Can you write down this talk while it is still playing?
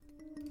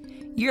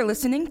You're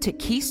listening to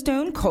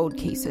Keystone Cold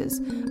Cases,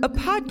 a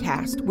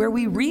podcast where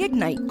we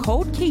reignite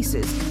cold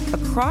cases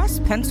across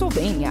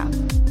Pennsylvania.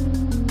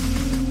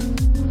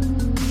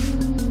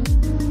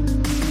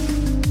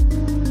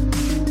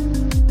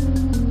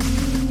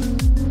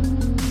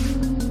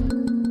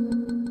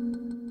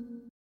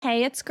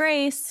 Hey, it's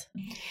Grace.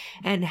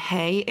 And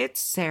hey,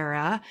 it's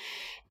Sarah.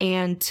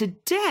 And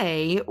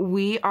today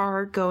we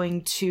are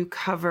going to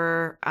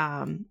cover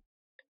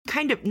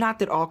kind of, not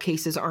that all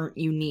cases aren't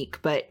unique,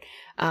 but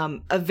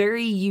a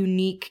very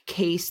unique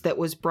case that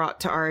was brought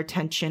to our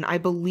attention, I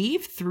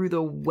believe, through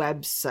the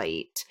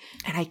website.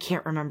 And I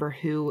can't remember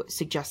who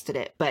suggested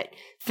it, but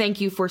thank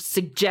you for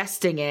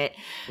suggesting it.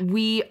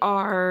 We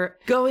are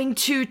going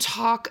to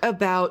talk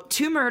about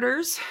two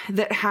murders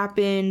that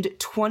happened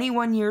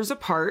 21 years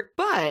apart,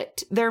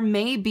 but there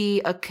may be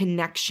a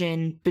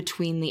connection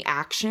between the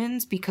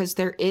actions because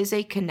there is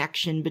a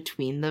connection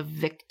between the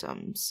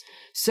victims.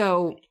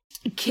 So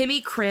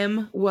Kimmy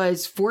Krim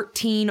was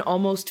 14,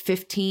 almost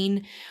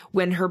 15,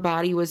 when her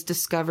body was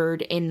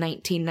discovered in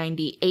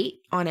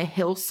 1998 on a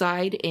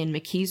hillside in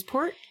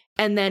McKeesport.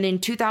 And then in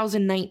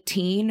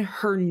 2019,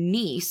 her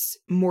niece,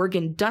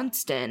 Morgan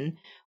Dunstan,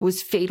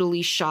 was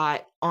fatally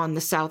shot on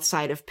the south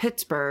side of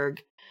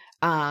Pittsburgh.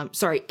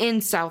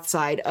 In south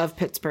side of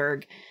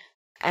Pittsburgh.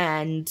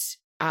 And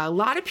a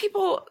lot of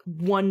people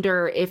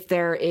wonder if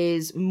there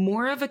is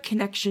more of a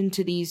connection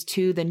to these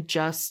two than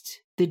just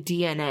the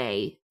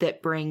DNA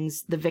that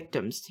brings the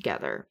victims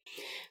together.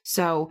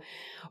 So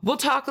we'll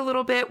talk a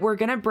little bit. We're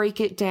going to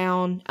break it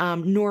down.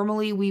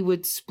 Normally we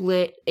would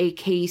split a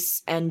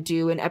case and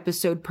do an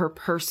episode per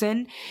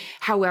person.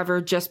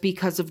 However, just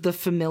because of the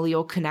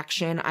familial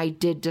connection, I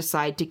did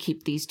decide to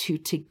keep these two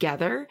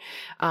together.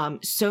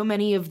 So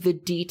many of the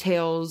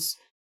details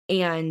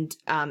and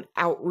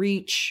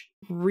outreach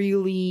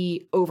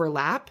really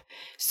overlap.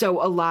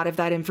 So a lot of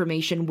that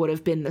information would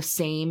have been the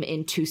same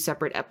in two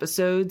separate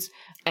episodes.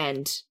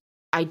 And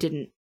I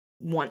didn't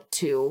want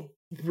to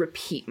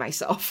repeat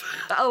myself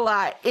a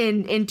lot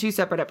in two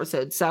separate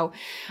episodes. So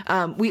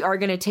we are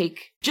going to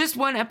take just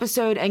one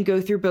episode and go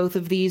through both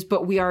of these,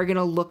 but we are going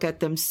to look at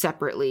them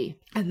separately.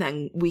 And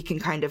then we can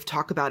kind of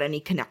talk about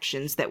any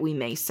connections that we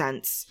may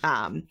sense.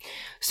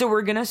 So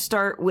we're going to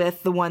start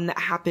with the one that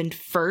happened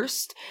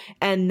first,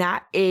 and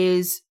that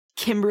is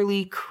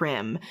Kimberly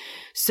Krim.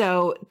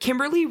 So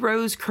Kimberly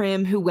Rose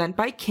Krim, who went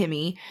by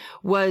Kimmy,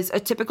 was a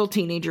typical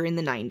teenager in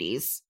the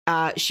 90s.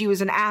 She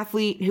was an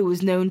athlete who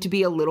was known to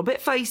be a little bit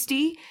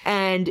feisty,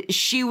 and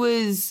she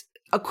was,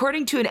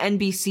 according to an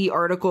NBC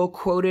article,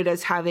 quoted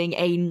as having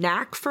a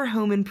knack for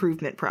home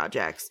improvement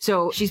projects.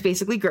 So she's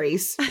basically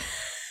Grace.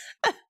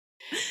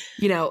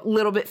 You know,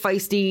 little bit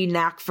feisty,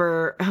 knack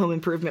for home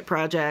improvement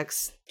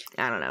projects.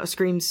 I don't know.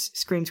 Screams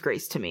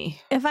Grace to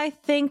me. If I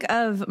think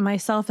of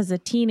myself as a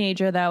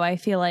teenager, though, I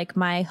feel like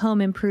my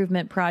home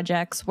improvement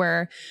projects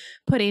were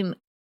putting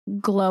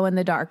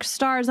glow-in-the-dark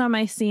stars on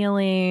my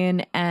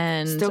ceiling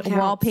and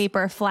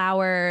wallpaper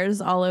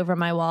flowers all over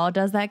my wall.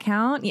 Does that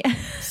count? Yeah.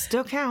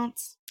 Still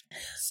counts.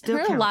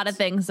 There are a lot of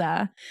things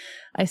I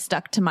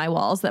stuck to my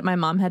walls that my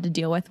mom had to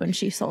deal with when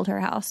she sold her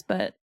house.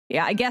 But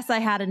yeah, I guess I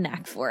had a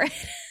knack for it.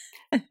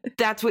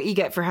 That's what you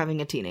get for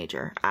having a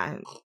teenager.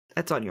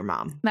 That's on your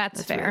mom.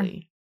 That's fair.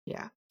 Really,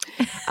 yeah.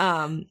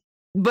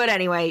 But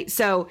anyway,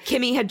 so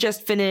Kimmy had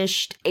just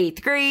finished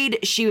 8th grade.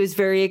 She was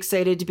very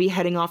excited to be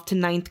heading off to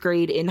 9th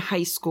grade in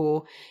high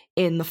school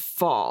in the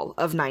fall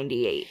of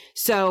 98.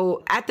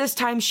 So at this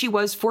time, she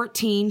was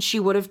 14. She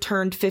would have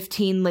turned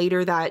 15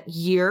 later that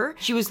year.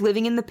 She was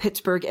living in the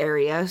Pittsburgh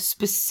area.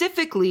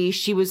 Specifically,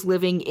 she was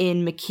living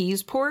in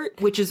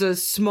McKeesport, which is a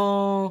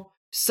small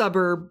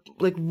suburb,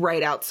 like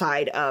right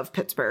outside of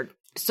Pittsburgh.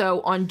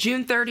 So on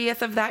June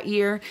 30th of that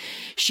year,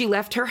 she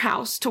left her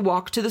house to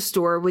walk to the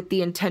store with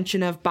the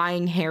intention of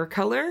buying hair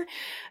color.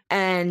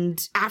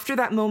 And after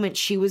that moment,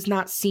 she was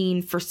not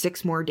seen for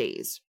 6 more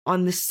days.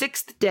 On the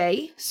 6th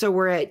day, so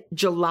we're at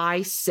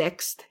July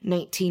 6th,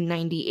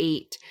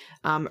 1998,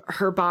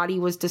 her body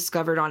was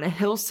discovered on a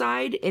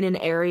hillside in an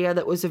area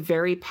that was a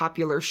very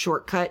popular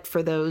shortcut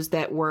for those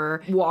that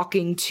were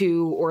walking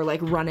to or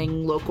like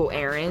running local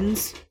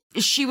errands.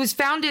 She was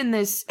found in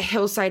this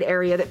hillside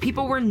area that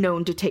people were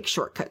known to take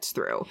shortcuts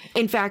through.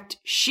 In fact,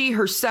 she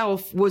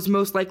herself was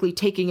most likely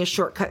taking a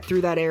shortcut through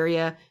that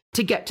area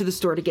to get to the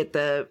store to get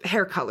the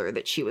hair color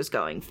that she was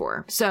going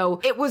for.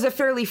 So it was a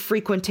fairly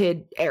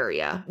frequented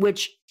area,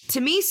 which to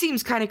me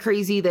seems kind of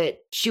crazy that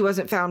she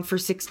wasn't found for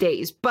 6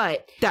 days,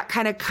 but that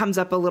kind of comes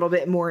up a little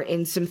bit more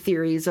in some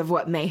theories of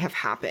what may have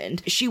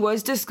happened. She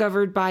was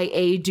discovered by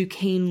a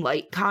Duquesne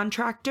light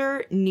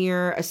contractor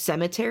near a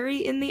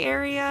cemetery in the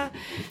area.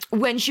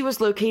 When she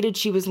was located,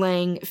 she was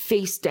laying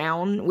face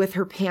down with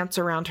her pants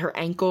around her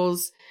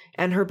ankles,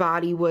 and her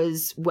body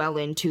was well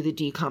into the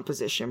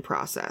decomposition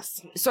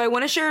process. So I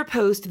want to share a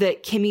post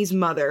that Kimmy's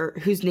mother,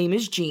 whose name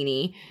is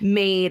Jeannie,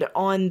 made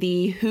on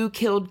the Who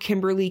Killed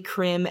Kimberly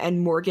Krim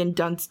and Morgan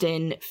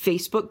Dunstan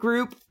Facebook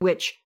group,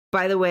 which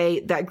By the way,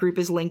 that group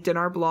is linked in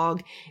our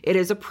blog. It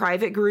is a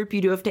private group.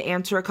 You do have to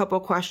answer a couple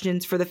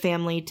questions for the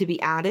family to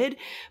be added.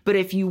 But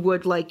if you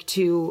would like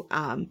to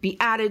be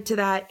added to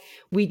that,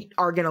 we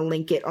are going to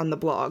link it on the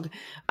blog.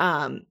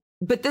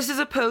 But this is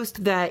a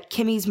post that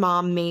Kimmy's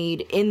mom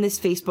made in this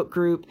Facebook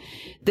group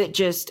that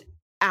just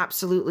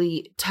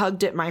absolutely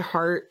tugged at my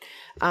heart.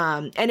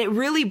 And it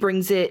really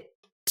brings it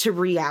to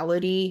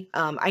reality.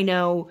 I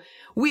know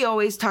we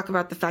always talk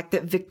about the fact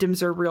that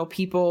victims are real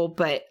people,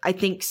 but I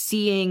think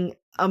seeing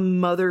a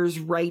mother's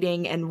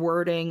writing and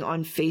wording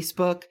on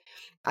Facebook,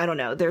 I don't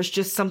know, there's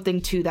just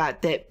something to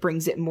that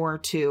brings it more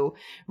to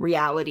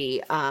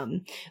reality. But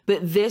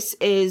this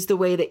is the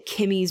way that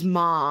Kimmy's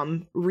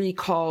mom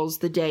recalls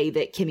the day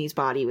that Kimmy's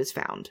body was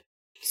found.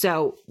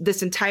 So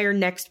this entire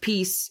next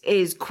piece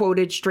is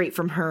quoted straight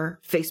from her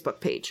Facebook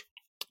page.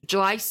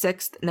 July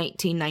 6th,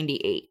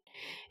 1998.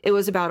 It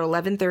was about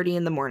 11:30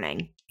 in the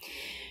morning.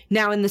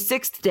 Now, in the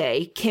 6th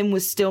day, Kim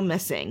was still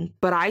missing,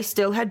 but I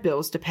still had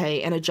bills to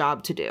pay and a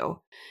job to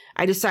do.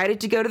 I decided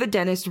to go to the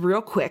dentist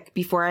real quick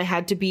before I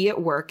had to be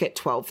at work at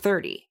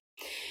 12:30.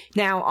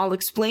 Now, I'll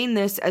explain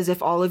this as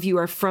if all of you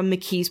are from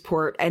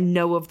McKeesport and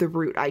know of the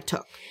route I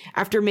took.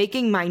 After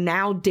making my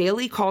now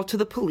daily call to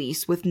the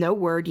police with no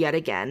word yet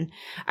again,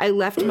 I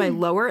left my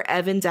Lower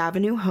Evans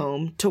Avenue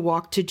home to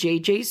walk to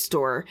JJ's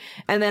store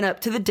and then up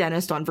to the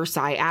dentist on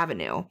Versailles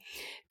Avenue.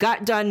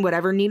 Got done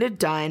whatever needed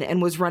done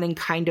and was running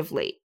kind of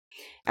late.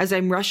 As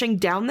I'm rushing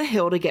down the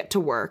hill to get to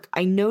work,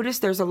 I notice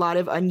there's a lot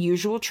of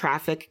unusual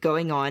traffic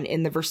going on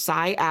in the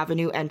Versailles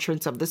Avenue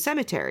entrance of the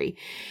cemetery.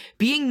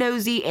 Being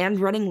nosy and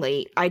running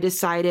late, I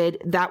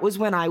decided that was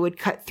when I would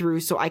cut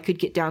through so I could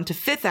get down to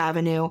 5th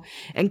Avenue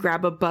and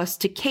grab a bus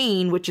to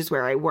Kane, which is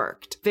where I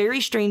worked. Very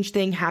strange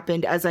thing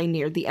happened as I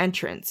neared the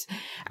entrance.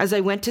 As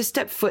I went to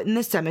step foot in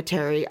the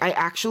cemetery, I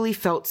actually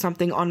felt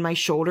something on my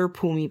shoulder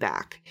pull me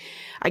back.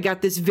 I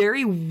got this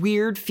very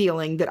weird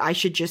feeling that I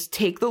should just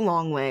take the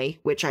long way,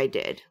 which I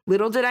did.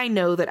 Little did I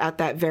know that at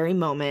that very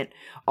moment,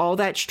 all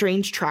that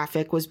strange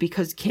traffic was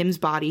because Kim's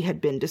body had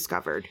been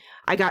discovered.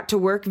 I got to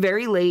work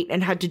very late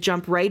and had to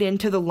jump right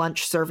into the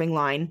lunch serving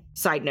line.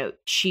 Side note,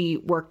 she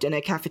worked in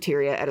a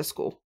cafeteria at a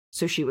school,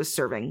 so she was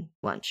serving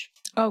lunch.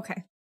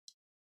 Okay.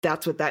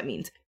 That's what that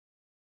means.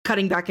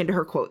 Cutting back into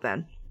her quote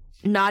then.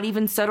 Not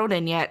even settled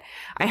in yet,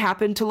 I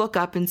happened to look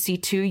up and see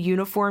 2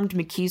 uniformed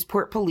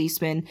McKeesport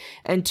policemen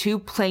and 2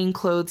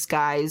 plainclothes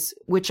guys,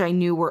 which I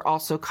knew were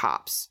also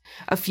cops.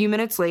 A few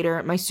minutes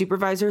later, my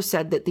supervisor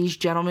said that these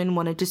gentlemen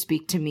wanted to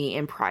speak to me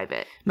in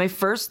private. My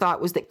first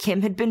thought was that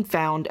Kim had been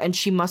found and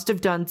she must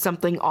have done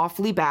something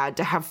awfully bad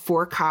to have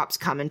 4 cops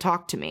come and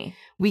talk to me.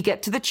 We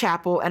get to the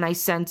chapel and I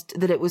sensed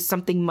that it was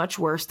something much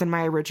worse than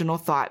my original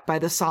thought by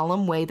the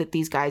solemn way that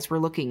these guys were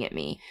looking at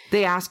me.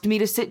 They asked me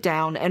to sit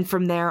down, and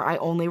from there I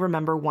only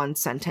remember one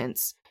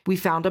sentence. We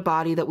found a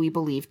body that we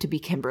believed to be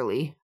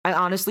Kimberly. I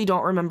honestly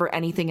don't remember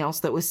anything else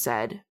that was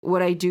said.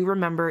 What I do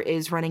remember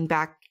is running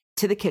back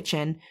to the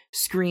kitchen,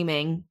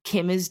 screaming,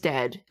 "Kim is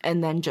dead,"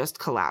 and then just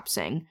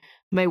collapsing.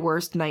 My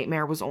worst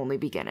nightmare was only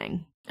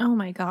beginning. Oh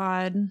my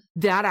God.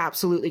 That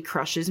absolutely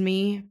crushes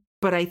me.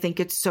 But I think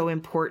it's so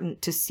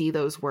important to see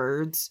those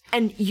words.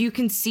 And you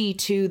can see,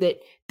 too, that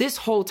this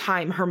whole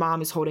time her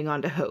mom is holding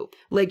on to hope.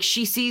 Like,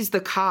 she sees the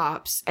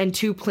cops and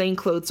 2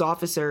 plainclothes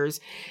officers,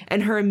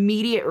 and her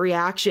immediate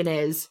reaction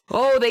is,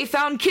 oh, they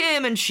found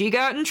Kim and she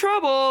got in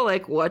trouble.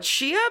 Like, what's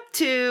she up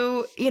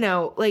to? You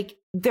know, like,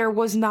 there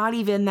was not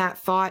even that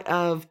thought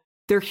of,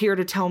 they're here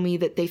to tell me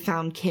that they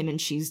found Kim and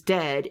she's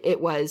dead.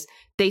 It was,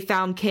 they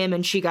found Kim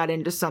and she got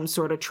into some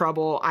sort of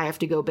trouble. I have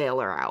to go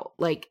bail her out.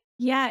 Like,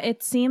 yeah,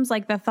 it seems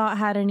like the thought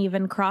hadn't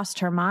even crossed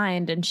her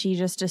mind and she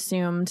just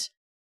assumed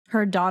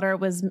her daughter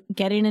was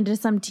getting into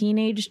some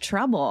teenage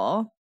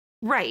trouble.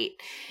 Right.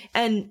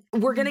 And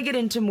we're going to get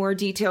into more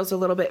details a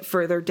little bit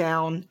further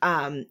down.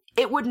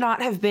 It would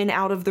not have been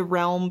out of the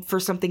realm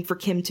for something for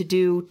Kim to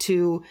do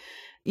to,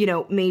 you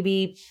know,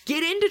 maybe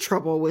get into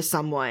trouble with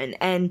someone.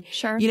 And,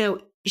 sure, you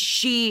know,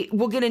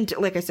 we'll get into,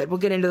 like I said, we'll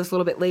get into this a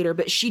little bit later,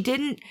 but she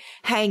didn't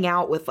hang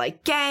out with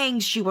like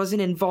gangs. She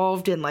wasn't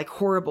involved in like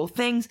horrible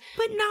things,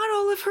 but not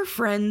all of her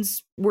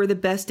friends were the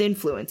best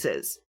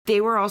influences. They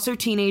were also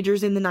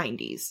teenagers in the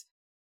 90s.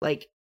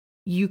 Like,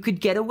 you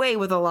could get away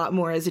with a lot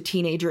more as a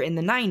teenager in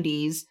the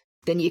 90s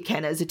than you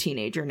can as a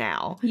teenager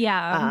now.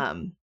 Yeah.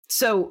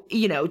 So,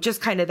 you know, just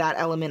kind of that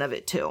element of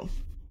it too.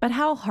 But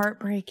how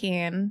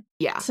heartbreaking.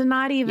 Yeah. To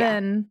not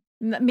even... Yeah.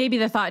 Maybe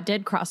the thought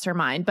did cross her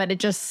mind, but it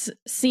just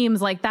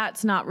seems like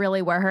that's not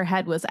really where her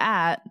head was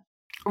at.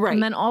 Right.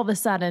 And then all of a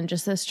sudden,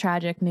 just this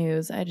tragic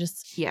news. I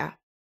just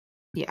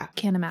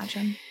can't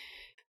imagine.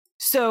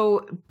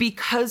 So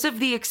because of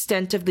the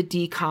extent of the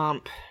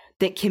decomp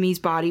that Kimmy's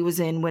body was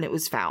in when it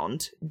was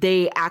found,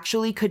 they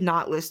actually could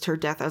not list her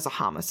death as a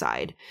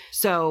homicide.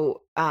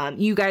 So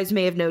you guys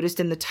may have noticed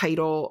in the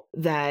title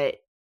that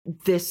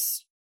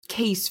this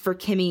case for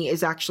Kimmy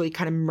is actually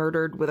kind of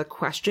murdered with a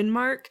question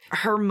mark.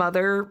 Her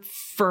mother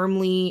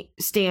firmly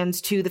stands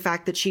to the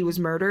fact that she was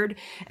murdered.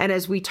 And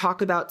as we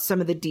talk about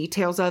some of the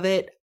details of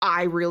it,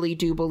 I really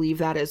do believe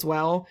that as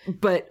well.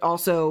 But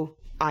also,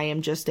 I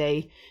am just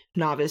a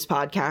novice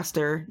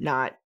podcaster,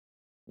 not,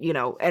 you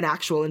know, an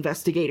actual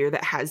investigator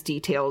that has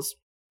details.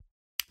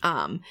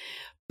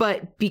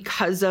 But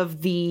because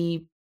of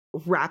the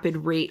rapid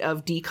rate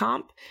of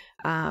decomp,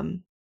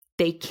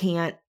 they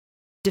can't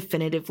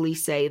definitively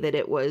say that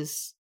it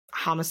was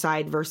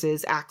homicide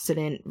versus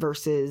accident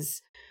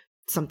versus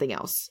something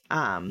else.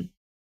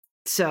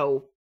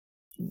 So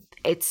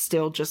it's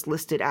still just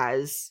listed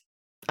as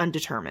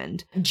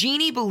undetermined.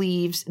 Jeannie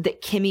believes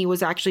that Kimmy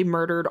was actually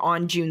murdered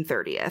on June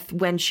 30th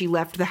when she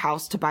left the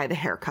house to buy the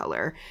hair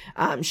color.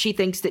 She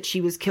thinks that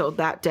she was killed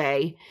that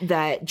day,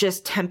 that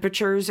just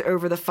temperatures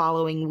over the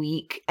following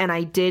week. And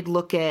I did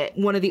look at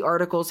one of the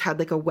articles had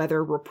like a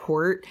weather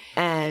report,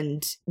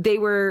 and they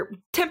were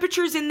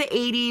temperatures in the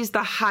 80s.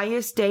 The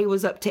highest day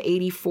was up to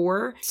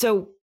 84.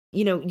 So,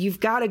 you know, you've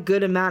got a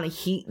good amount of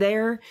heat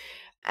there.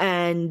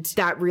 And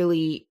that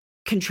really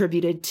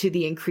contributed to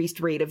the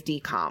increased rate of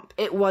decomp.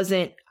 It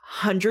wasn't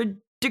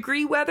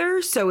 100-degree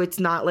weather, so it's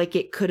not like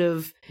it could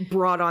have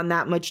brought on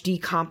that much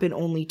decomp in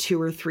only 2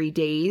 or 3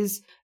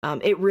 days.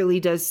 It really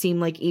does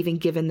seem like even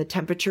given the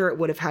temperature, it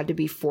would have had to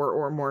be 4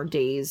 or more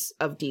days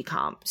of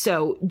decomp.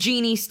 So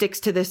Jeannie sticks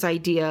to this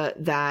idea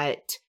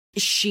that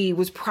she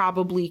was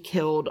probably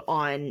killed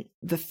on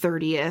the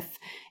 30th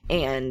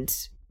and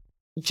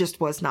just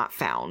was not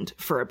found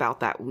for about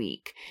that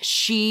week.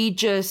 She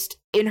just,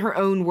 in her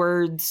own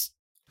words,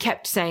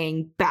 kept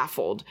saying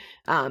baffled.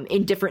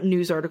 In different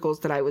news articles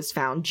that I was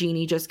found,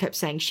 Jeannie just kept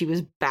saying she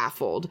was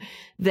baffled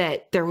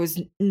that there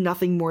was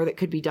nothing more that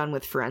could be done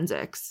with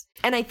forensics.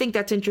 And I think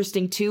that's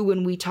interesting too,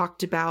 when we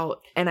talked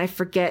about, and I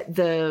forget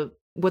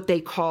what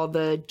they call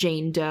the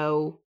Jane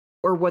Doe,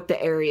 or what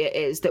the area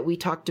is, that we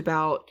talked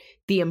about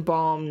the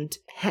embalmed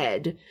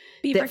head.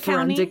 Beaver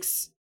County?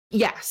 Forensics.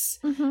 Yes.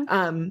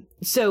 Mm-hmm.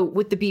 So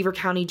with the Beaver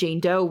County Jane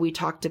Doe, we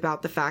talked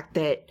about the fact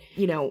that,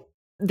 you know,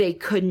 they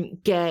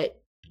couldn't get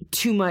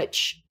too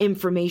much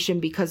information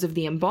because of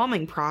the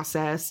embalming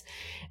process.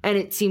 And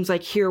it seems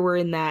like here we're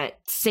in that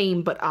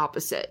same but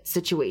opposite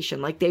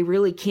situation. Like they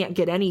really can't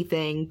get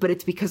anything, but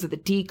it's because of the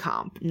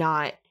decomp,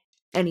 not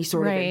any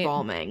sort of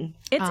embalming.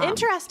 It's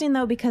interesting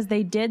though, because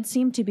they did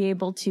seem to be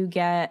able to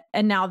get,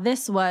 and now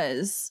this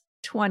was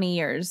 20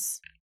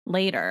 years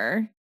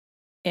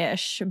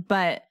later-ish,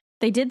 but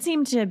they did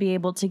seem to be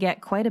able to get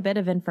quite a bit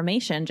of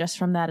information just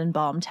from that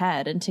embalmed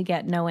head, and to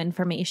get no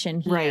information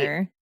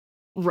here.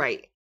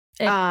 Right.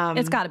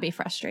 It's got to be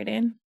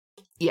frustrating.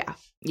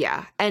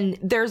 Yeah. And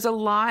there's a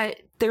lot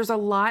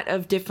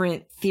of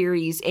different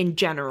theories in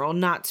general,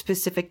 not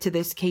specific to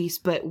this case,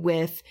 but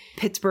with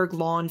Pittsburgh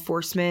law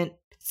enforcement,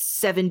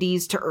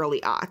 70s to early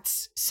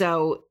aughts.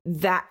 So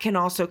that can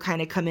also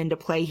kind of come into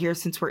play here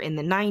since we're in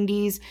the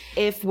 90s.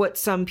 If what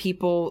some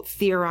people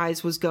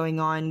theorize was going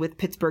on with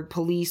Pittsburgh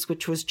police,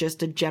 which was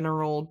just a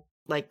general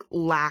like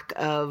lack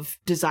of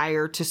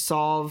desire to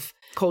solve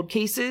cold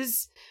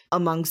cases,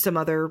 among some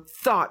other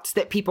thoughts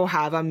that people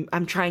have.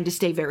 I'm trying to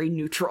stay very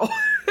neutral.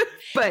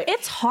 But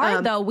it's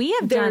hard though. We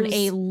have done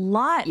a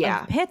lot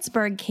of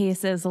Pittsburgh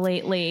cases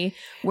lately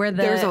where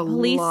the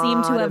police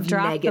seem to have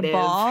dropped the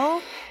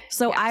ball.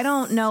 So I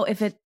don't know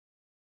if it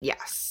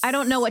I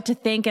don't know what to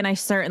think, and I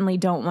certainly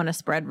don't want to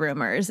spread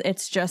rumors.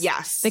 It's just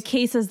the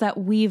cases that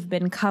we've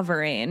been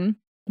covering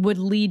would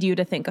lead you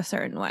to think a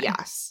certain way.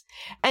 Yes.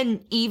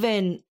 And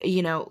even,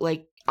 you know,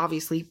 like,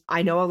 obviously,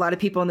 I know a lot of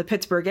people in the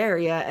Pittsburgh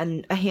area,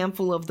 and a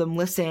handful of them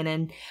listen,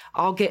 and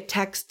I'll get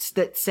texts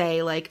that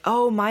say like,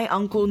 oh, my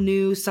uncle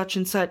knew such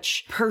and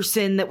such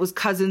person that was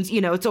cousins.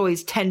 You know, it's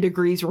always 10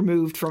 degrees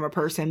removed from a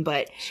person,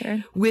 but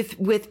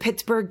with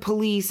Pittsburgh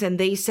police, and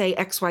they say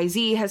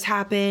XYZ has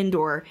happened,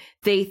 or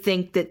they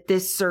think that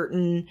this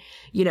certain,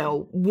 you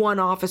know, one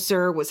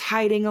officer was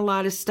hiding a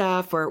lot of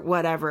stuff or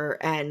whatever.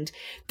 And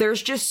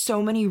there's just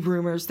so many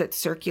rumors that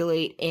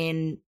circulate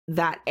in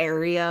that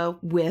area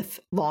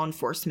with law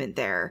enforcement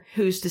there.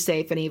 Who's to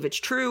say if any of it's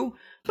true?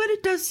 But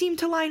it does seem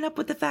to line up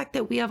with the fact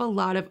that we have a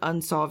lot of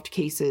unsolved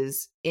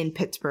cases in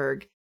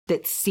Pittsburgh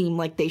that seem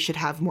like they should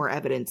have more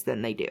evidence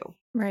than they do.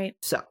 Right.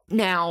 So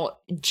now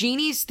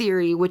Jeannie's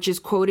theory, which is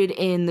quoted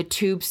in the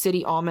Tube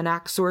City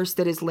Almanac source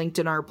that is linked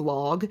in our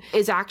blog,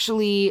 is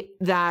actually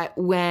that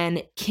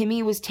when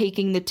Kimmy was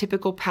taking the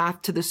typical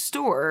path to the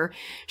store,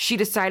 she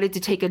decided to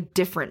take a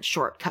different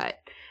shortcut,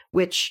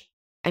 which,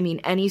 I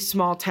mean, any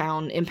small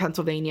town in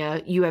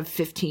Pennsylvania, you have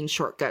 15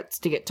 shortcuts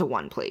to get to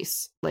one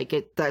place. Like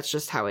that's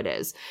just how it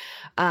is.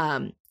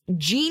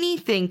 Jeannie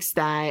thinks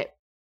that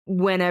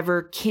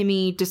whenever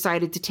Kimmy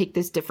decided to take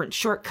this different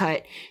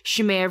shortcut,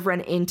 she may have run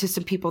into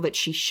some people that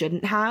she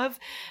shouldn't have.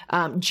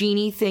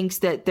 Jeannie thinks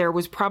that there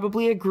was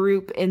probably a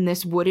group in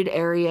this wooded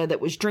area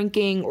that was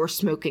drinking or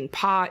smoking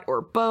pot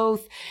or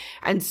both,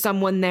 and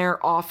someone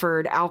there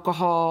offered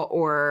alcohol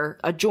or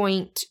a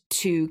joint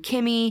to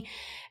Kimmy,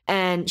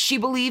 And she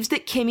believes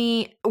that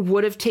Kimmy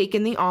would have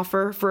taken the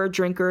offer for a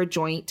drink or a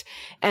joint,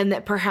 and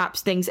that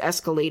perhaps things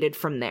escalated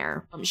from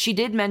there. She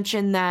did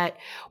mention that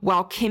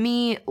while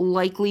Kimmy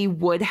likely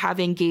would have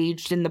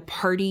engaged in the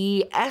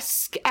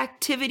party-esque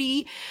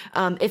activity,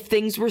 if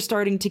things were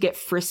starting to get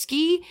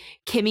frisky,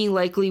 Kimmy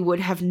likely would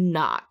have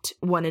not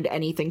wanted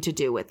anything to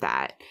do with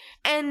that.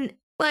 And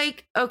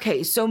like,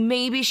 okay, so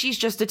maybe she's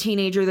just a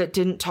teenager that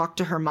didn't talk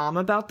to her mom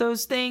about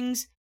those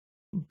things,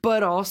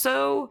 but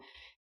also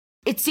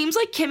it seems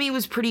like Kimmy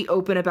was pretty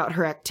open about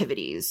her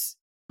activities.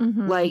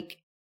 Mm-hmm. Like,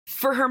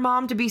 for her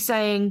mom to be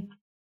saying,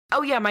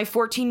 oh yeah, my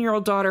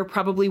 14-year-old daughter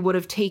probably would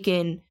have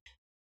taken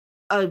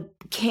a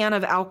can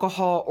of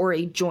alcohol or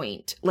a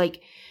joint.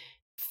 Like,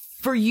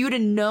 for you to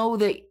know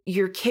that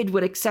your kid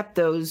would accept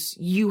those,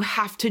 you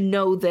have to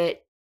know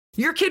that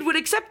your kid would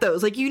accept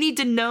those. Like, you need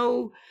to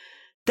know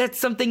that's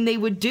something they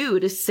would do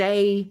to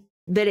say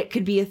that it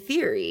could be a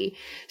theory.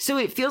 So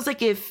it feels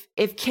like if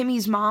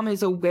Kimmy's mom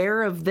is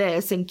aware of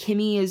this and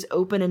Kimmy is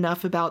open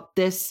enough about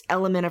this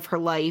element of her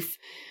life,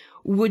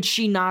 would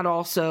she not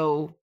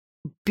also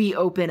be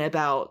open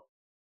about,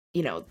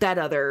 you know, that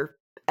other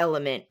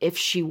element if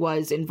she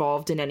was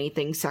involved in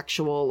anything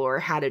sexual or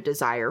had a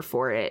desire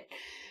for it?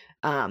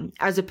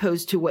 As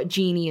opposed to what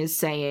Jeannie is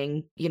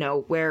saying, you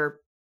know, where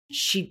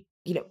she,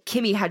 you know,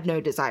 Kimmy had no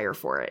desire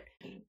for it.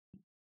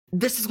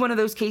 This is one of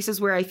those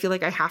cases where I feel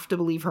like I have to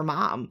believe her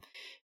mom,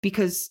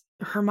 because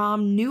her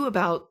mom knew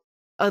about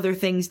other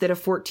things that a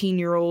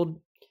 14-year-old,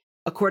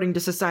 according to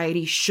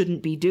society,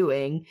 shouldn't be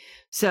doing.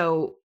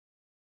 So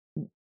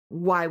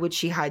why would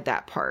she hide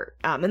that part?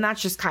 And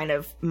that's just kind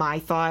of my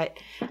thought.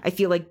 I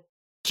feel like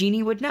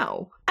Jeannie would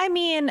know. I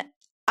mean,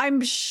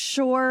 I'm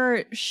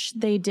sure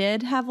they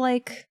did have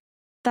like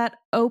that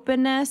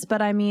openness,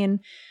 but I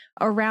mean,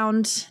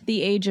 around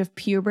the age of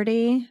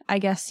puberty, I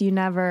guess you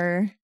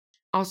never...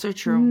 Also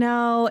true.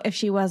 No, if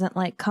she wasn't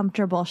like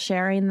comfortable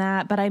sharing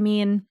that. But I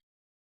mean,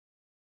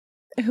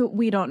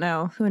 we don't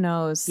know. Who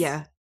knows?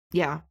 Yeah.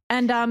 Yeah.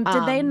 And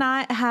did they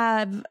not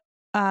have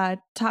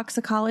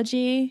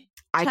toxicology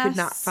I tests, could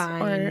not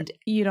find. Or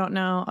you don't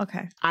know?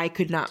 Okay. I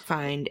could not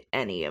find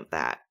any of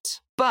that.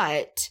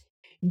 But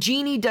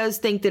Jeannie does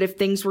think that if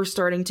things were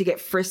starting to get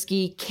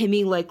frisky,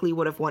 Kimmy likely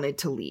would have wanted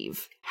to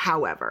leave.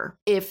 However,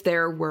 if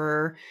there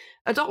were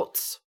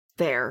adults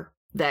there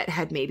that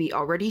had maybe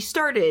already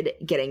started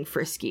getting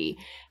frisky,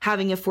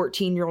 having a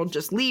 14-year-old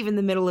just leave in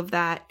the middle of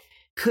that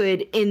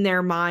could, in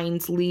their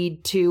minds,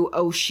 lead to,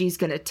 oh, she's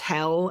going to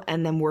tell,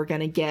 and then we're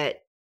going to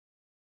get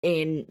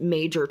in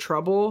major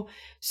trouble.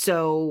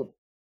 So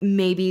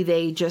maybe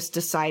they just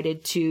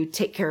decided to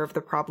take care of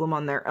the problem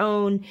on their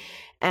own.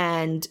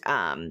 And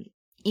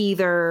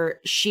either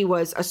she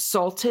was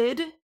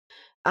assaulted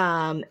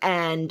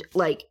and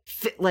like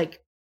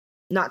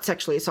not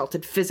sexually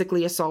assaulted,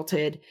 physically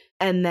assaulted,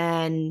 and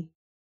then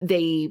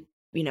they,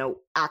 you know,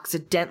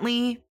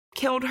 accidentally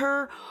killed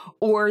her,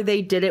 or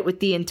they did it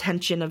with the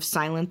intention of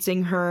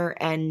silencing her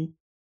and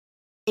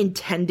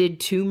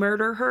intended to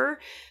murder her.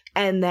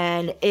 And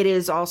then it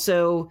is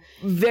also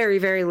very,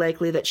 very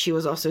likely that she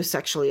was also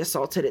sexually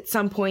assaulted at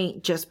some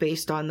point, just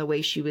based on the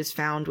way she was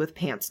found with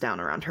pants down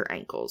around her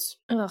ankles.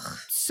 Ugh.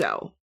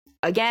 So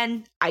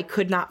again, I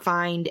could not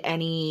find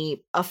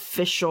any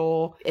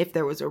official, if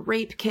there was a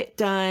rape kit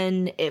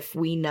done, if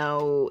we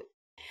know.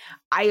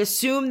 I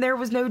assume there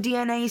was no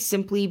DNA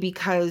simply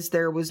because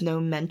there was no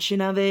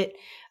mention of it.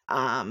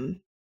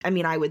 I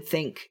mean, I would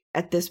think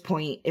at this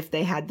point, if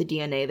they had the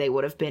DNA, they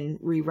would have been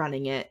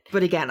rerunning it.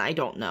 But again, I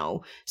don't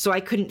know. So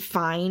I couldn't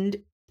find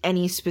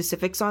any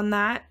specifics on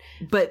that.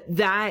 But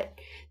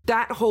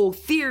that whole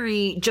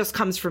theory just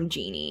comes from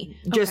Jeannie.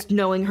 Okay. Just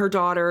knowing her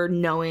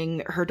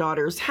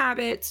daughter's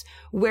habits,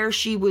 where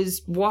she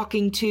was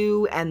walking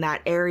to, and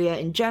that area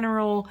in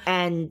general.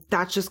 And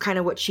that's just kind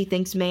of what she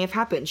thinks may have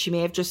happened. She may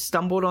have just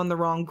stumbled on the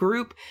wrong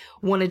group,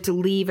 wanted to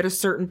leave at a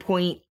certain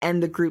point,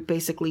 and the group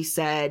basically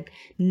said,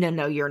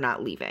 no, you're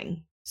not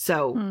leaving.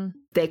 So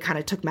they kind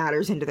of took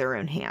matters into their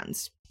own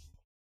hands.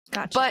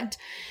 Gotcha. But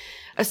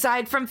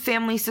aside from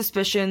family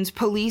suspicions,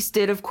 police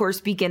did, of course,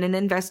 begin an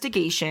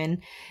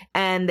investigation,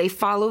 and they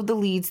followed the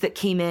leads that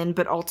came in,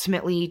 but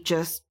ultimately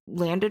just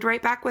landed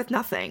right back with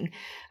nothing.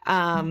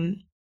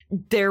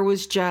 There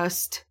was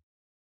just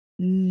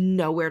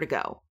nowhere to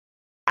go.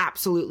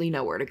 Absolutely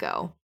nowhere to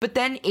go. But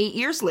then 8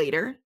 years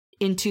later,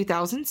 in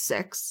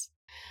 2006,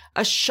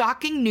 a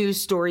shocking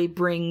news story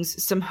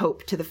brings some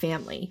hope to the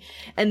family.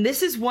 And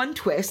this is one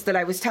twist that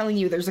I was telling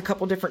you, there's a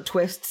couple different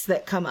twists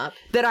that come up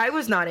that I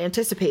was not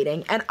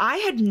anticipating. And I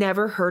had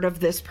never heard of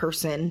this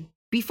person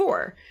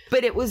before,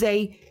 but it was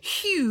a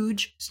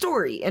huge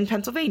story in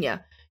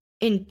Pennsylvania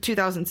in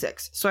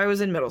 2006. So I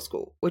was in middle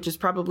school, which is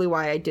probably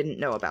why I didn't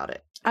know about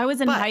it. I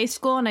was in high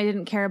school and I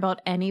didn't care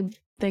about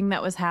anything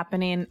that was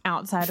happening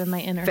outside of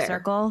my inner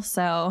circle.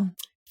 So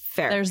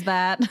there's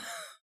that.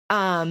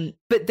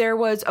 But there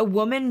was a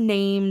woman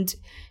named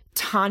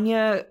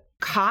Tanya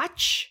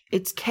Kach.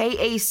 It's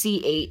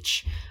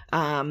Kach.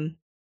 And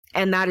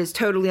that is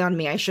totally on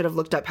me. I should have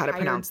looked up how to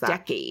pronounce that.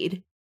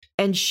 Decade.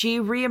 And she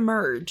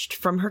reemerged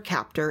from her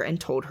captor and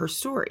told her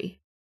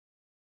story.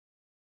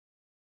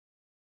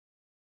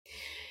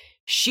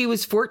 She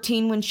was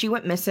 14 when she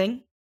went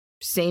missing,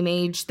 same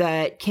age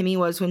that Kimmy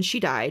was when she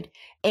died,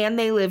 and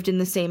they lived in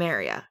the same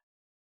area.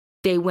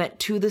 They went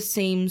to the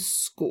same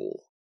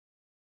school.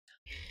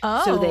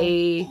 Oh.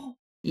 So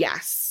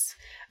yes.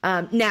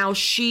 Now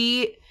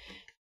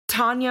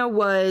Tanya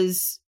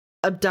was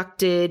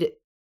abducted,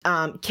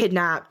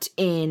 kidnapped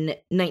in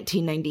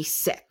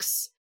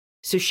 1996.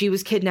 So she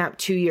was kidnapped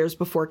 2 years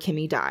before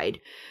Kimmy died.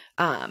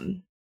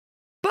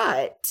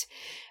 But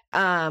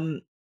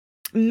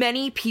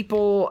many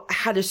people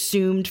had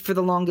assumed for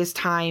the longest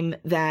time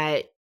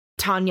that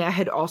Tanya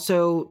had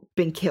also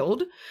been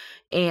killed,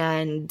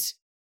 and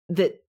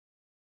that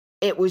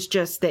it was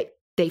just that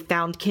they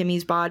found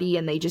Kimmy's body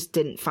and they just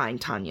didn't find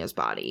Tanya's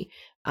body.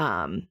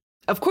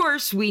 Of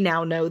course, we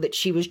now know that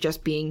she was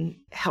just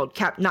being held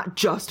not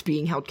just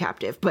being held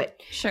captive,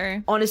 but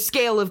sure, on a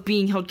scale of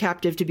being held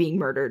captive to being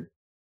murdered,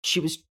 she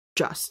was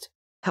just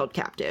held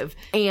captive.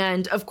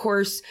 And of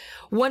course,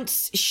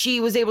 once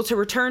she was able to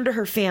return to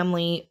her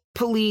family,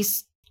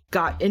 police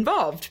got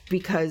involved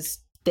because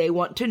they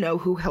want to know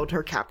who held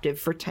her captive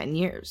for 10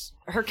 years.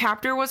 Her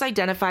captor was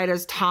identified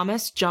as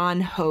Thomas John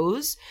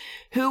Hose,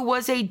 who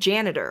was a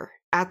janitor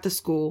at the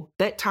school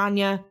that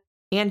Tanya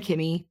and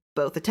Kimmy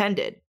both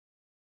attended,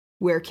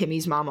 where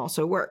Kimmy's mom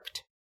also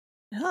worked.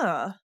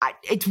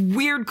 It's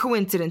weird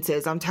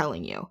coincidences, I'm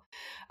telling you.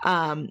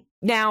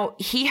 Now,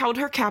 he held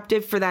her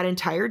captive for that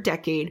entire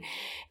decade,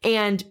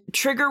 and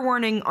trigger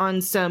warning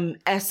on some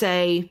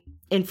essay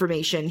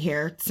information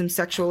here, some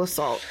sexual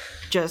assault,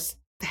 just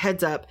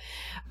heads up.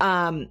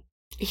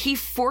 He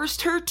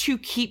forced her to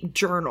keep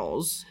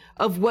journals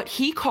of what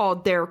he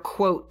called their,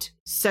 quote,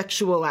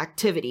 sexual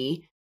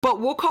activity, but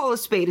we'll call a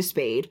spade a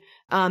spade.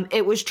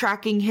 It was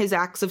tracking his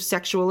acts of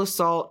sexual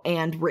assault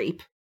and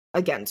rape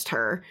against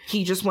her.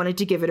 He just wanted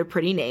to give it a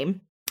pretty name.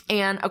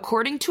 And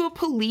according to a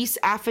police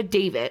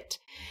affidavit,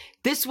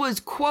 this was,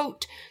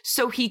 quote,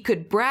 so he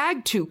could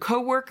brag to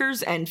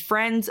coworkers and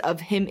friends of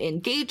him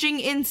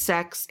engaging in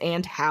sex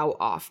and how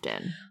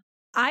often.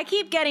 I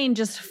keep getting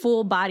just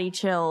full body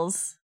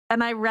chills.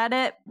 And I read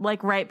it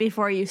like right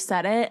before you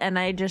said it, and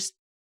I just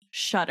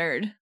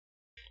shuddered.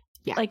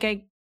 Yeah. Like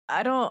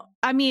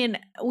I mean,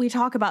 we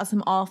talk about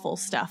some awful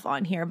stuff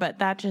on here, but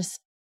that just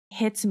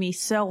hits me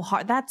so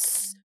hard.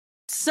 That's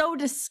so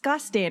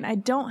disgusting. I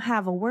don't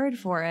have a word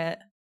for it.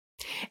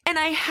 And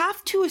I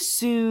have to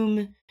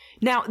assume,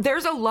 now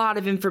there's a lot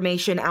of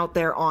information out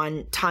there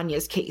on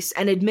Tanya's case,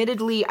 and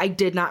admittedly, I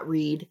did not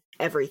read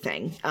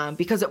everything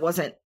because it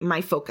wasn't my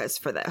focus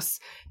for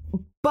this.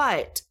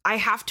 But I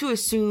have to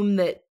assume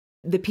that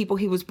the people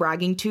he was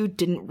bragging to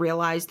didn't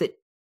realize that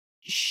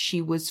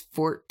she was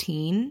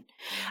 14.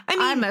 I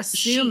mean, I'm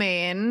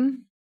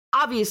assuming.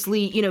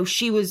 Obviously, you know,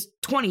 she was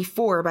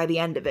 24 by the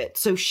end of it.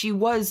 So she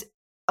was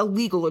a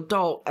legal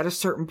adult at a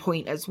certain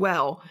point as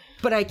well.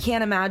 But I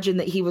can't imagine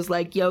that he was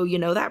like, yo, you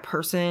know, that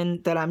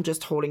person that I'm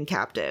just holding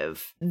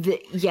captive.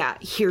 Yeah,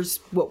 here's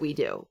what we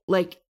do.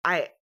 Like,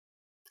 I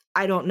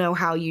don't know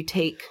how you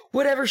take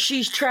whatever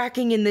she's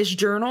tracking in this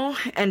journal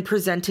and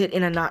present it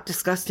in a not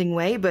disgusting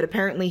way, but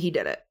apparently he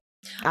did it.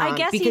 I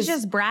guess he's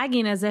just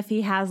bragging as if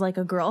he has like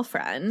a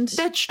girlfriend.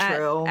 That's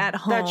true. At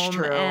home. That's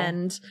true.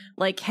 And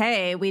like,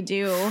 hey, we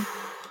do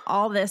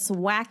all this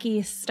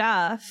wacky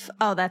stuff.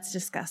 Oh, that's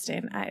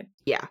disgusting.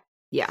 Yeah.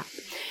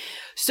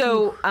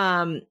 So,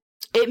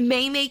 it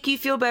may make you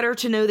feel better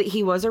to know that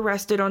he was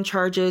arrested on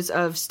charges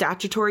of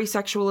statutory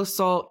sexual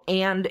assault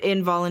and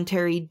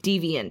involuntary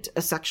deviant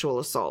sexual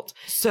assault.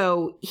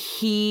 So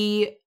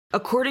he,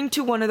 according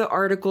to one of the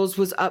articles,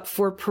 was up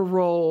for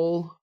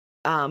parole,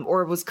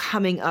 or was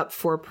coming up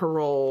for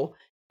parole,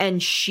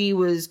 and she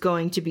was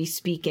going to be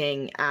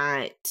speaking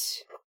at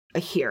a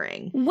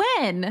hearing.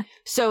 When?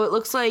 So it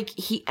looks like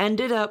he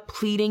ended up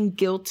pleading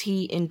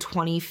guilty in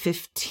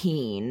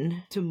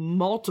 2015 to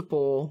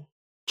multiple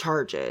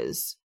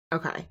charges.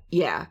 Okay.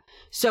 Yeah.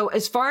 So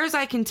as far as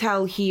I can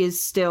tell, he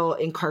is still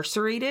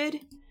incarcerated.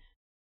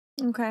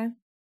 Okay.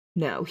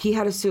 No, he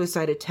had a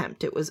suicide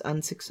attempt. It was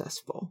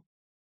unsuccessful.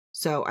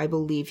 So I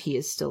believe he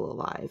is still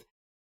alive.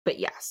 But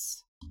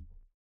yes.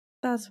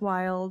 That's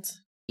wild.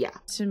 Yeah.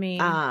 To me.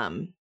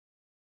 Her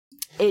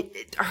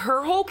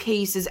whole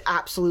case is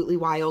absolutely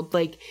wild.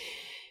 Like,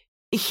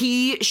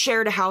 he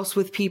shared a house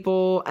with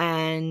people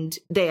and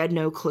they had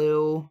no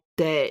clue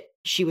that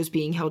she was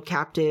being held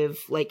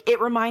captive. Like,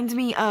 it reminds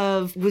me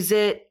of, was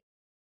it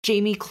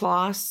Jamie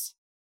Kloss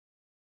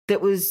that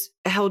was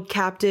held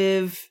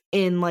captive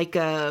in like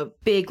a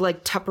big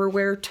like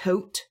Tupperware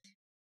tote?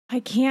 I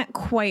can't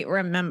quite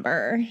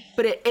remember.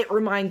 But it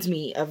reminds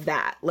me of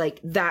that. Like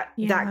that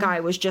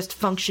guy was just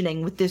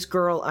functioning with this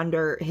girl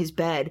under his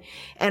bed.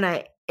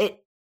 And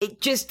it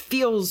just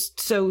feels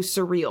so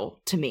surreal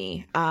to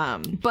me.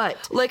 But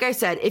like I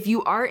said, if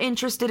you are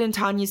interested in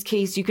Tanya's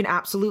case, you can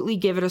absolutely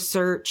give it a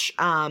search.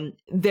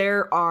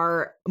 There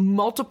are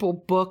multiple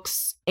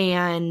books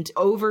and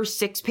over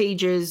 6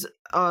 pages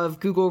of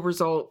Google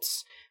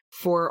results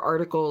for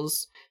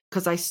articles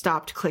because I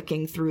stopped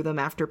clicking through them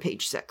after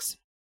page 6.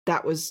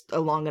 That was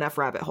a long enough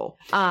rabbit hole.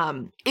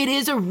 It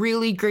is a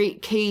really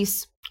great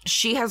case.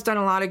 She has done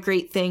a lot of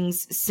great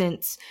things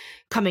since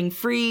coming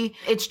free.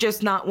 It's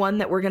just not one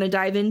that we're going to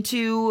dive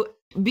into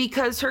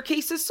because her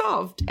case is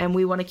solved and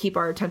we want to keep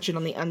our attention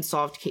on the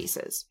unsolved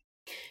cases.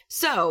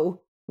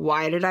 So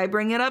why did I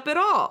bring it up at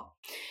all?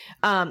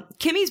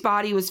 Kimmy's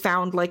body was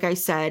found, like I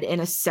said, in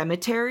a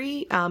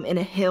cemetery, in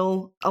a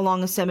hill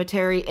along a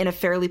cemetery in a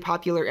fairly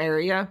popular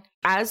area.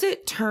 As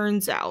it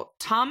turns out,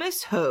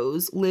 Thomas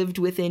Hose lived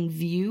within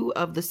view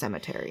of the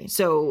cemetery.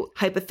 So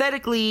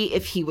hypothetically,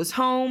 if he was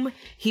home,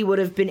 he would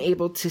have been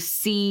able to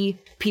see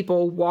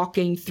people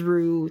walking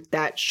through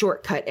that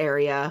shortcut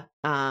area.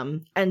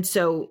 And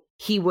so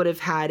he would have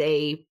had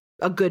a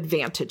good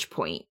vantage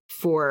point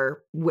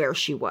for where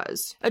she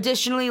was.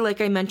 Additionally,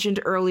 like I mentioned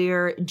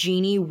earlier,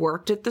 Jeannie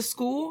worked at the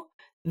school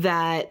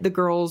that the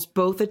girls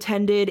both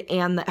attended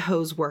and that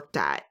Hose worked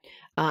at.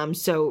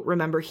 So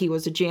remember, he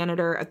was a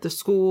janitor at the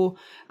school.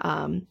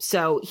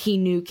 So he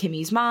knew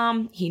Kimmy's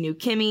mom. He knew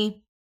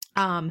Kimmy.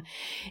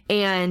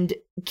 And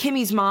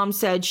Kimmy's mom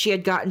said she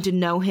had gotten to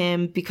know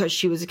him because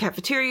she was a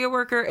cafeteria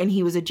worker and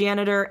he was a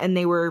janitor, and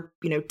they were,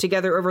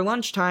 together over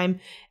lunchtime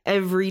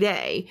every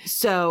day.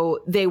 So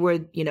they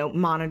would,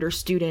 monitor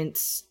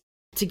students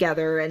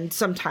together and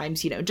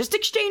sometimes, just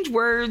exchange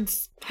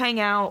words, hang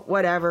out,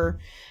 whatever.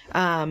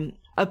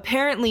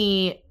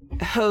 Apparently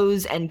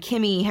Hose and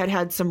Kimmy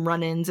had some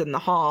run-ins in the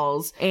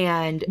halls,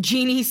 and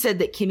Jeannie said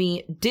that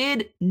Kimmy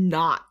did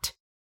not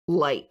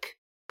like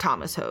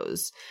Thomas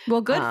Hose.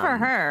 Well, good for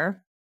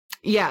her.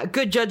 Yeah,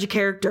 good judge of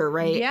character,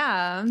 right?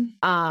 Yeah.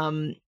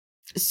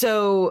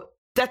 So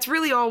that's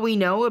really all we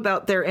know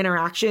about their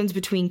interactions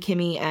between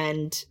Kimmy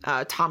and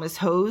Thomas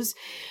Hose.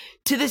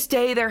 To this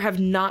day, there have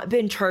not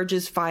been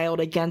charges filed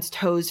against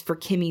Hose for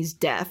Kimmy's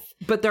death,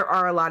 but there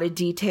are a lot of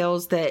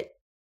details that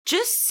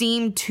just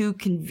seem too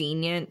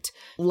convenient.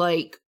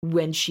 Like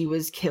when she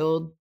was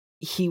killed,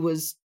 he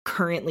was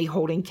currently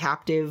holding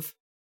captive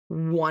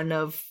one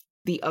of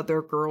the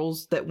other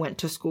girls that went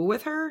to school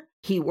with her.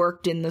 He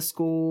worked in the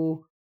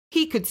school.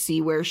 He could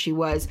see where she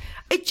was.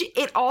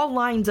 It all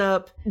lines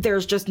up.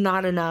 There's just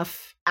not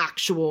enough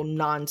actual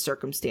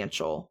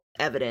non-circumstantial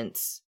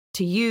evidence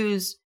to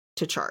use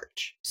to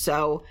charge.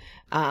 So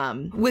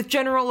with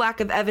general lack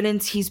of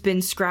evidence, he's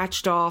been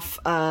scratched off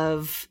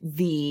of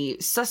the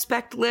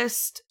suspect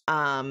list.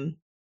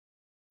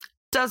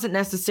 Doesn't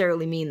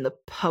necessarily mean the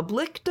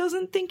public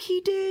doesn't think he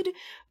did,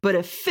 but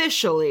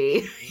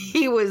officially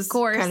he was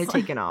kind of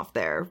taken off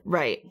there.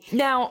 Right.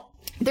 Now,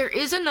 there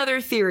is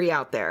another theory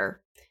out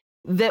there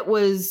that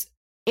was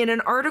in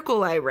an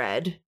article I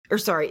read,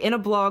 in a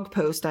blog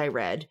post I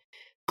read,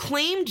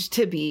 claimed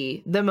to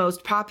be the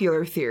most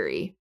popular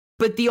theory,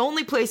 but the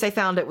only place I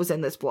found it was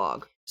in this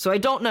blog. So I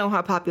don't know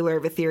how popular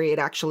of a theory it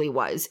actually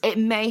was. It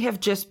may have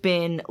just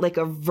been like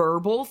a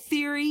verbal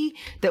theory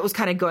that was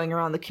kind of going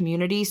around the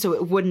community, so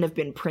it wouldn't have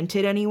been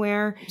printed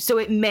anywhere. So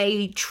it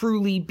may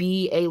truly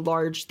be a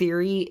large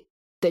theory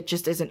that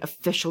just isn't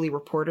officially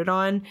reported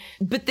on.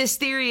 But this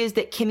theory is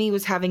that Kimmy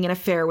was having an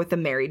affair with a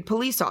married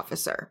police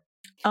officer.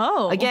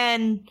 Oh.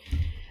 Again,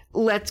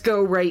 let's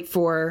go right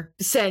for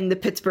saying the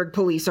Pittsburgh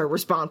police are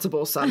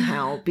responsible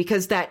somehow,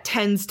 because that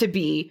tends to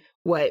be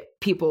what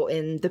people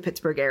in the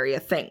Pittsburgh area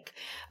think.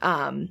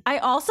 I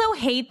also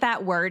hate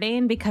that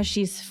wording because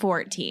she's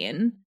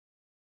 14.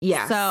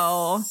 Yes.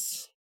 So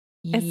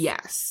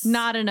yes,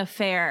 not an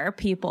affair,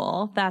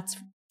 people. That's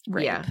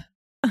rape. Yeah.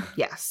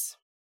 Yes.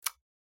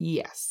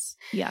 Yes.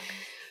 Yeah.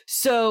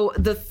 So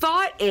the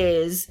thought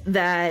is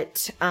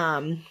that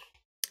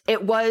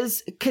it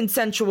was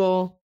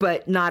consensual,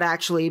 but not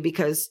actually,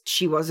 because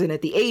she wasn't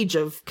at the age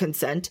of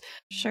consent.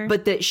 Sure.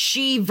 But that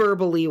she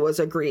verbally was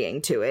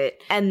agreeing to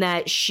it, and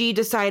that she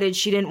decided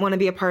she didn't want to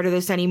be a part of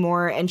this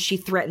anymore, and she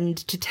threatened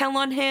to tell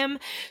on him.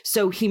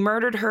 So he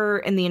murdered her,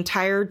 and the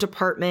entire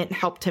department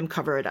helped him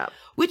cover it up,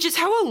 which is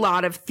how a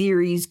lot of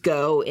theories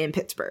go in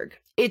Pittsburgh.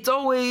 It's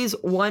always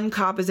one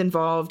cop is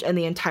involved and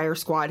the entire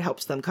squad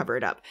helps them cover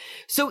it up.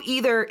 So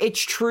either it's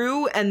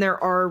true and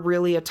there are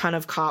really a ton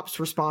of cops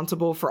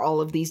responsible for all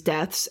of these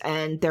deaths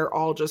and they're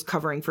all just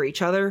covering for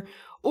each other,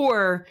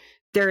 or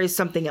there is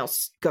something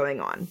else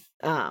going on.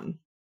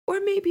 Or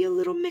maybe a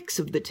little mix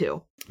of the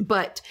two.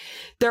 But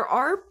there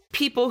are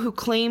people who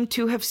claim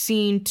to have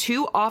seen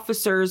two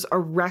officers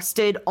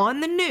arrested on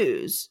the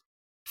news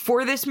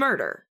for this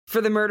murder, for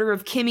the murder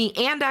of Kimmy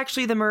and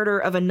actually the murder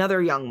of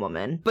another young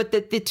woman, but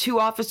that the two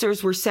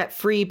officers were set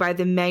free by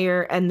the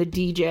mayor and the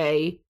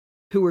DJ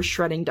who were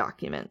shredding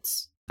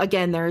documents.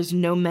 Again, there is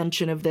no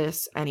mention of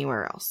this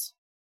anywhere else.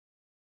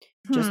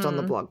 Just on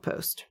the blog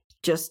post.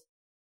 Just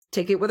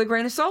take it with a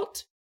grain of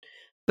salt.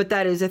 But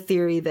that is a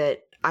theory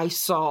that I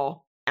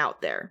saw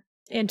out there.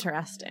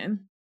 Interesting.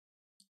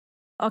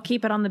 I'll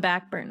keep it on the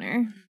back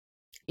burner.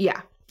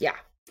 Yeah.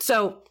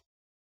 So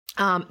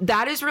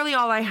That is really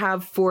all I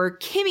have for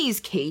Kimmy's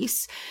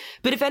case.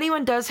 But if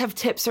anyone does have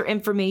tips or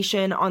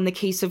information on the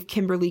case of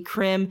Kimberly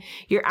Krim,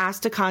 you're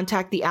asked to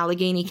contact the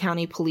Allegheny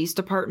County Police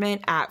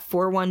Department at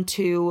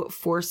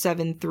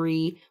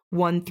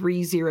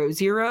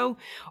 412-473-1300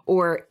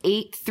 or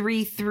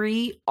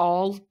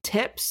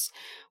 833-ALL-TIPS,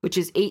 which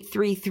is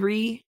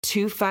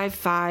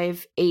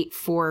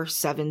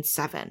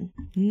 833-255-8477.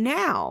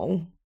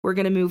 Now, we're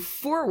going to move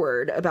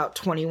forward about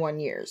 21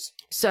 years.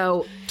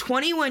 So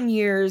 21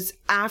 years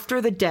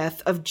after the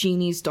death of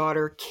Jeannie's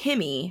daughter,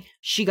 Kimmy,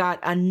 she got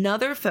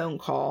another phone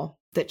call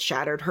that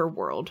shattered her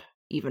world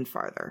even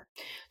farther.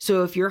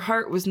 So if your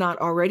heart was not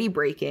already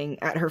breaking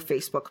at her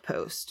Facebook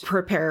post,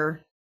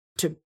 prepare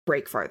to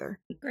break farther.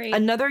 Great.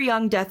 Another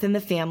young death in the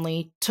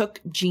family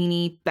took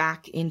Jeannie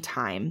back in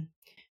time.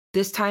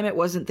 This time it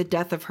wasn't the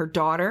death of her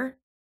daughter,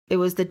 it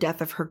was the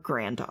death of her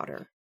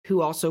granddaughter,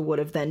 who also would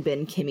have then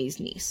been Kimmy's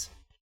niece.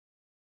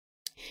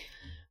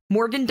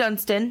 Morgan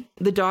Dunstan,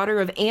 the daughter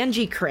of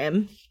Angie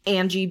Krim,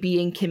 Angie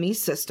being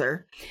Kimmy's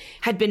sister,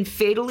 had been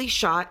fatally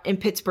shot in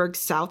Pittsburgh's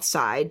South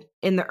Side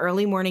in the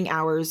early morning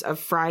hours of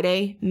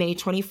Friday, May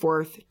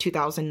 24th,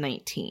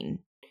 2019.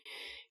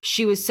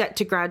 She was set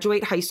to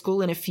graduate high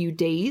school in a few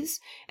days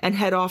and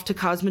head off to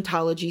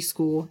cosmetology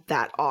school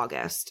that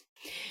August.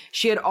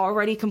 She had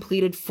already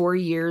completed 4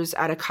 years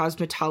at a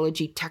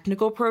cosmetology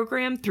technical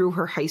program through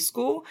her high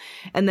school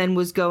and then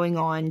was going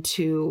on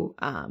to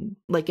an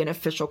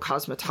official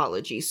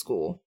cosmetology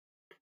school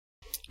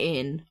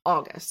in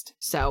August.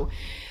 So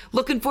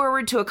looking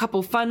forward to a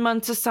couple fun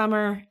months of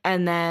summer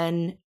and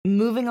then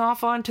moving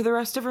off on to the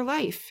rest of her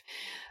life.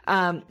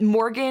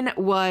 Morgan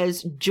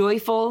was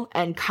joyful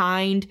and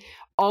kind,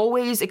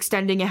 always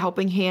extending a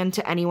helping hand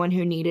to anyone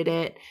who needed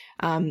it.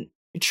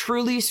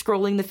 Truly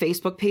scrolling the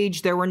Facebook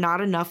page, there were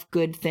not enough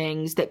good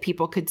things that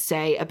people could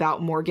say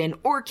about Morgan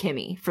or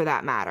Kimmy, for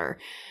that matter.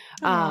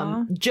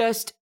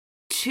 Just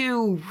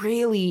two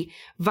really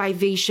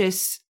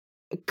vivacious,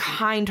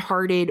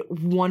 kind-hearted,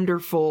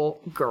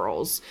 wonderful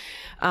girls.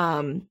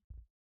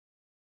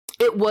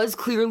 It was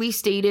clearly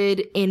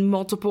stated in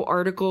multiple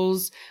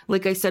articles,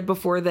 like I said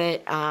before,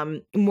 that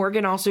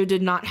Morgan also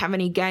did not have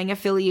any gang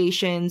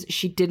affiliations.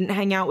 She didn't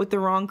hang out with the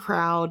wrong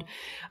crowd.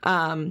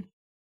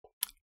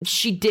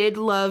 She did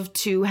love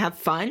to have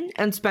fun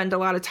and spend a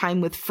lot of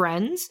time with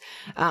friends,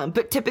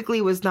 but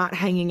typically was not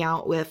hanging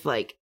out with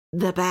like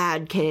the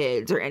bad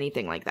kids or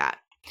anything like that.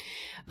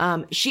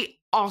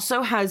 She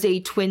also has a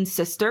twin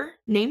sister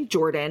named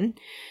Jordan,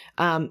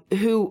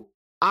 who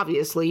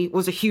obviously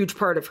was a huge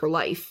part of her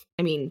life.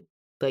 I mean,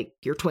 like,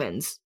 you're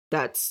twins.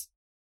 That's,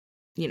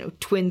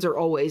 twins are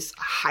always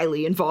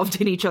highly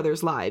involved in each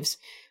other's lives.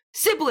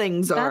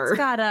 Siblings are. That's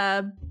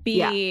gotta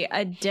be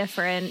a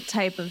different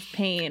type of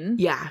pain.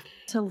 Yeah.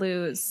 To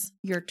lose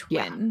your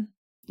twin.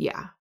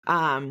 Yeah.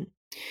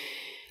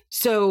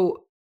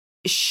 So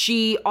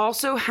she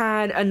also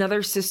had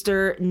another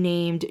sister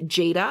named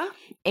Jada,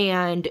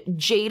 and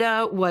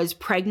Jada was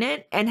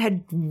pregnant and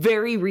had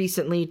very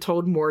recently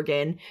told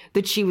Morgan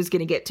that she was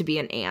going to get to be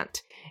an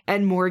aunt.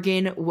 And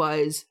Morgan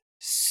was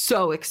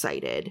so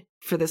excited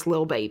for this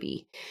little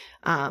baby.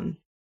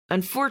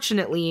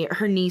 Unfortunately,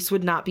 her niece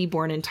would not be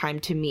born in time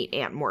to meet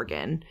Aunt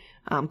Morgan,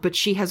 but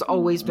she has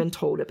always been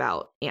told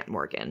about Aunt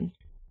Morgan.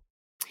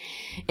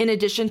 In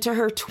addition to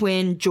her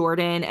twin,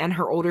 Jordan, and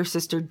her older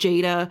sister,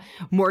 Jada,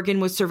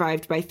 Morgan was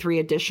survived by 3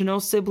 additional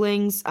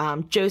siblings,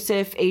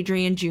 Joseph,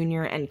 Adrian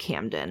Jr., and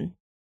Camden.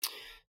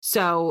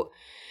 So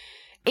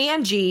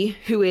Angie,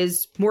 who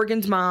is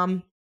Morgan's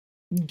mom,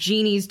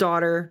 Jeannie's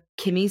daughter,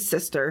 Kimmy's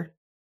sister,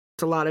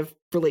 it's a lot of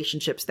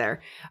relationships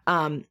there,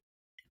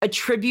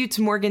 attributes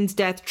Morgan's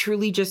death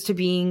truly just to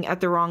being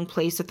at the wrong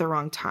place at the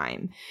wrong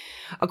time.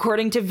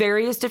 According to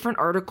various different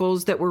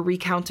articles that were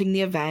recounting the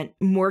event,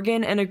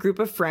 Morgan and a group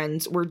of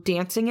friends were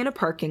dancing in a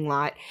parking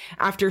lot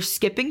after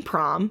skipping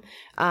prom.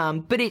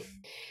 But it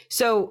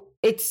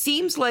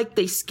seems like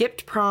they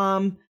skipped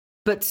prom,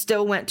 but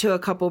still went to a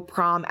couple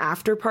prom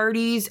after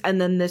parties.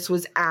 And then this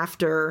was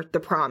after the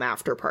prom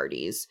after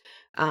parties.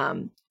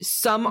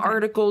 Some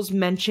articles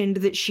mentioned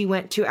that she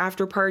went to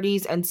after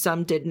parties and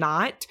some did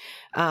not.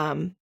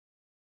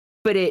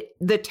 But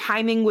the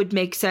timing would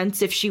make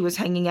sense if she was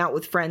hanging out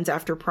with friends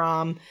after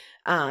prom,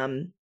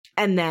 and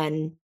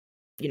then,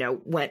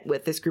 went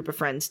with this group of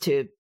friends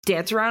to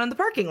dance around in the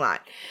parking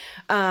lot.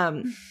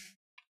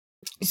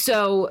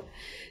 So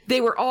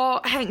they were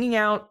all hanging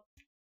out,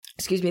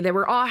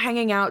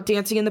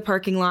 dancing in the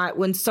parking lot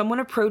when someone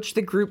approached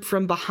the group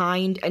from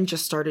behind and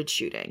just started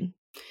shooting.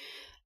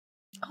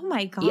 Oh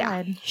my God.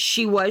 Yeah,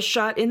 she was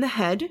shot in the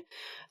head.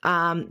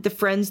 The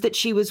friends that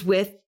she was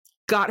with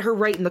got her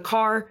right in the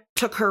car,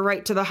 took her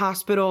right to the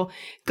hospital,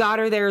 got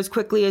her there as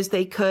quickly as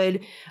they could.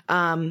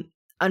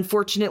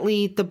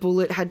 Unfortunately, the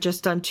bullet had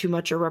just done too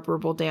much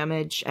irreparable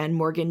damage, and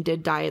Morgan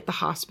did die at the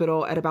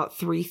hospital at about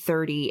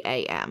 3:30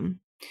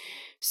 a.m.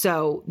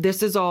 So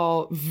this is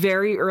all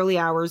very early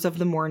hours of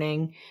the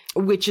morning,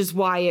 which is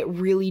why it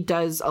really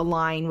does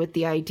align with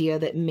the idea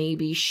that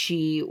maybe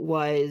she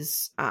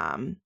was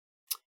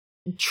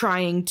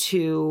trying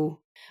to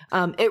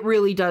it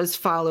really does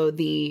follow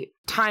the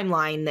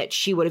timeline that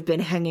she would have been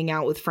hanging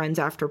out with friends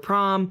after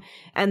prom,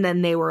 and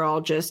then they were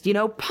all just, you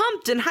know,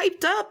 pumped and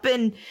hyped up,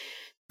 and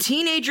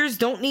teenagers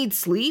don't need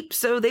sleep,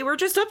 so they were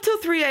just up till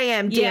 3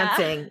 a.m.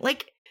 dancing.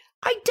 Like,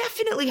 I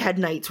definitely had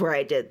nights where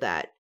I did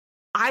that.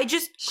 I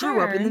just grew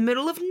up in the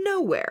middle of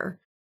nowhere.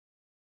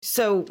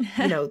 So,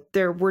 you know,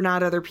 there were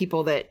not other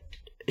people that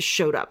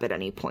showed up at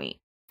any point.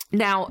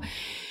 Now,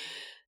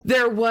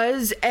 there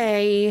was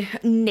a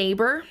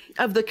neighbor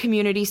of the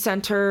community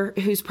center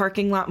whose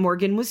parking lot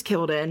Morgan was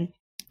killed in,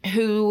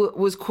 who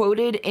was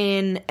quoted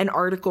in an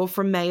article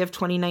from May of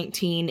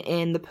 2019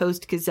 in the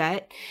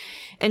Post-Gazette.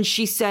 And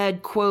she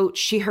said, quote,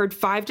 she heard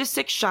 5 to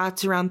 6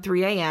 shots around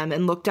 3 a.m.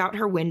 and looked out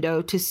her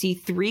window to see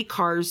 3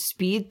 cars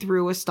speed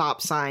through a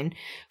stop sign,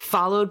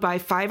 followed by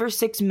 5 or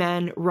 6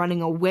 men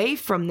running away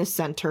from the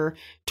center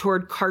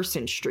toward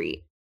Carson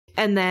Street.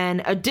 And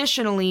then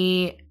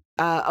additionally,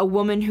 a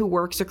woman who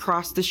works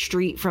across the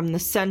street from the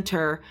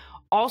center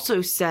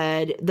also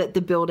said that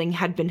the building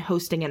had been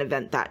hosting an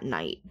event that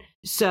night.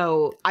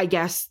 So I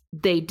guess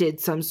they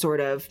did some sort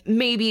of,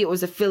 maybe it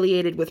was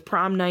affiliated with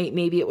prom night,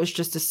 maybe it was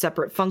just a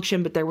separate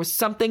function, but there was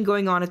something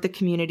going on at the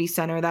community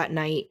center that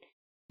night.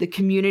 The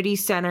community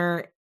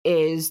center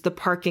is the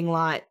parking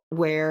lot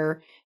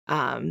where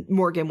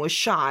Morgan was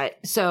shot.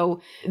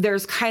 So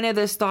there's kind of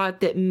this thought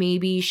that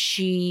maybe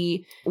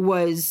she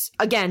was,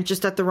 again,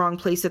 just at the wrong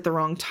place at the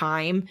wrong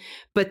time,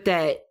 but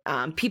that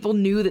people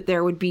knew that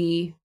there would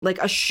be, like,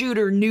 a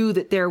shooter knew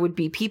that there would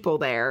be people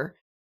there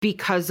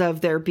because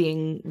of there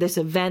being this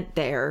event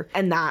there.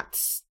 And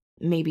that's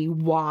maybe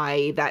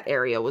why that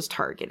area was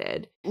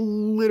targeted.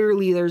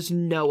 Literally, there's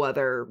no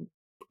other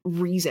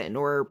reason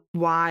or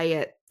why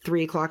at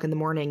 3 o'clock in the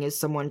morning is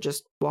someone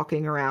just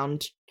walking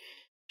around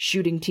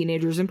shooting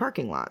teenagers in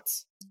parking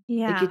lots.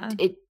 Yeah.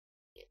 Like it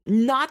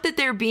not that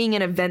there being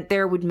an event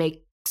there would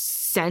make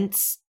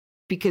sense,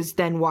 because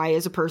then why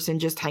is a person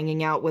just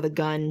hanging out with a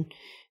gun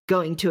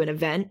going to an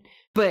event?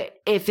 But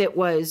if it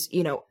was,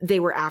 you know, they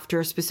were after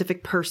a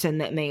specific person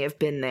that may have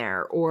been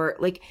there, or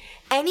like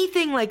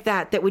anything like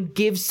that, that would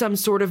give some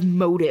sort of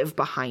motive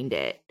behind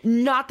it.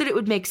 Not that it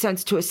would make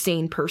sense to a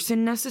sane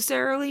person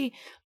necessarily,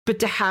 but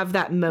to have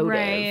that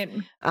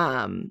motive.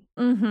 Right.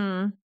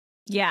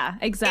 Yeah,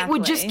 exactly. It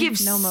would just give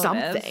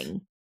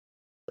something.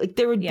 Like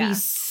there would be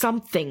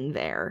something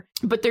there,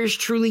 but there's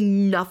truly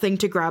nothing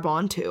to grab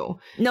onto.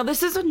 Now,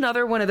 this is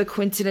another one of the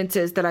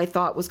coincidences that I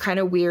thought was kind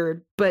of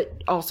weird,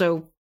 but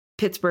also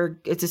Pittsburgh,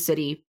 it's a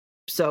city,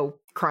 so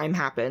crime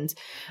happens.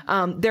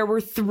 There were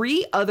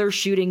 3 other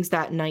shootings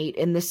that night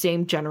in the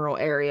same general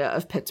area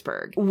of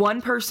Pittsburgh.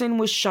 One person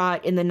was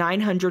shot in the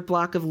 900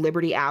 block of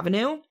Liberty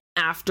Avenue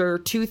after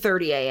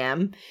 2:30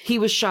 a.m. He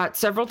was shot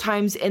several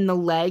times in the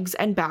legs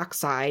and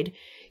backside.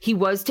 He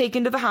was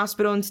taken to the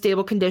hospital in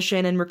stable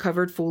condition and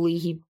recovered fully.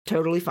 He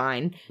totally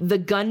fine. The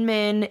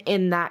gunman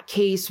in that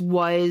case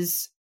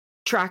was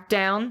tracked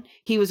down.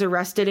 He was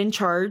arrested and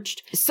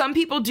charged. Some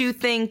people do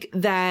think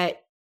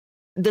that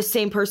the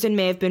same person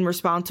may have been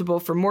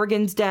responsible for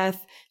Morgan's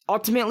death.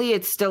 Ultimately,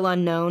 it's still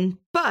unknown,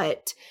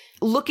 but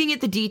looking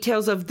at the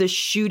details of the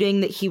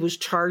shooting that he was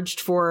charged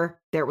for,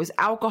 there was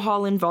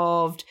alcohol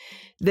involved.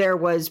 There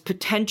was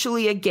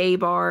potentially a gay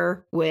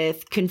bar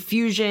with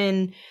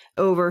confusion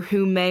over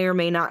who may or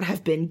may not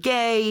have been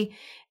gay,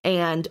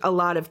 and a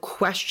lot of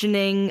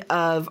questioning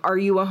of, are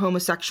you a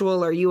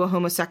homosexual? Are you a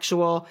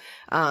homosexual?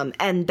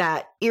 And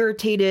that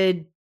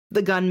irritated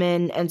the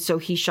gunman, and so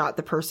he shot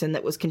the person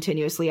that was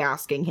continuously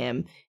asking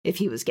him if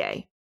he was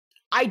gay.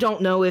 I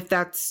don't know if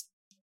that's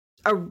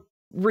a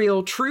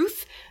real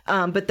truth,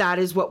 but that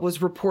is what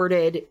was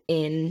reported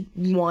in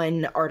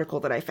one article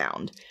that I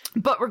found.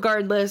 But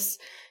regardless,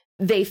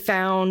 they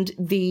found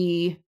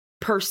the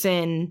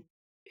person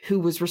who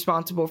was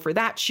responsible for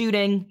that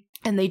shooting,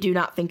 and they do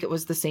not think it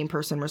was the same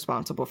person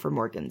responsible for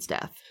Morgan's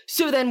death.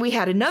 So then we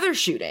had another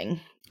shooting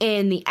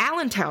in the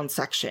Allentown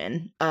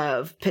section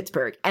of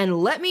Pittsburgh.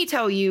 And let me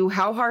tell you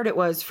how hard it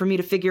was for me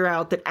to figure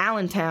out that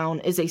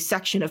Allentown is a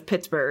section of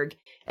Pittsburgh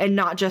and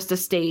not just a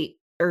state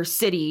or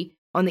city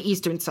on the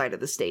eastern side of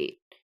the state.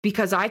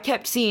 Because I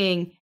kept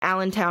seeing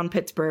Allentown,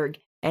 Pittsburgh,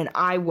 and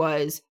I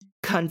was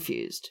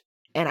confused.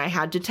 And I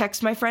had to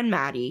text my friend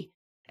Maddie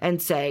and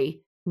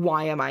say,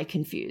 why am I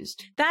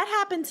confused? That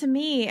happened to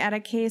me at a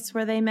case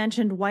where they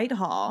mentioned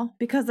Whitehall,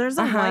 because there's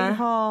a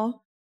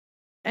Whitehall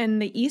in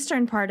the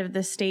eastern part of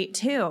the state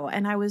too.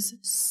 And I was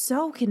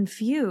so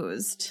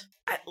confused.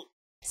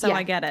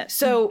 I get it.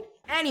 So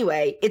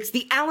anyway, it's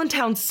the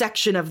Allentown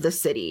section of the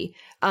city.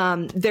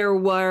 There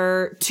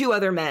were 2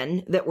 other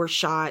men that were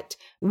shot,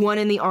 one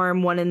in the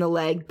arm, one in the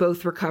leg,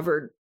 both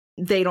recovered.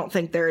 They don't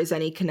think there is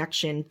any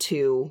connection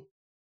to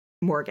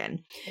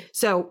Morgan.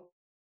 So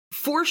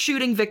 4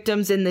 shooting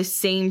victims in this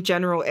same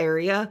general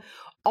area,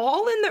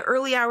 all in the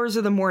early hours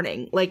of the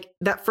morning. Like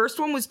that first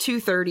one was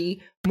 2:30,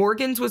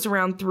 Morgan's was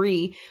around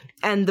 3,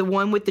 and the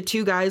one with the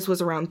 2 guys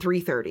was around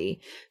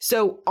 3:30.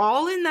 So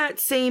all in that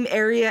same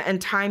area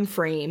and time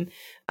frame.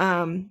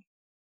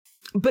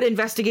 But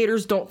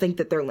investigators don't think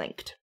that they're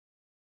linked.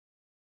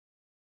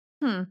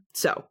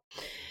 So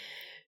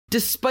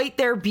Despite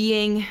there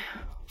being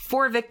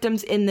 4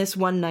 victims in this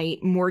one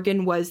night,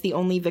 Morgan was the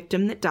only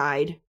victim that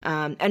died,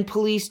 and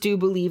police do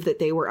believe that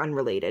they were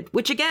unrelated,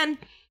 which again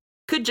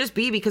could just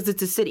be because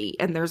it's a city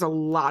and there's a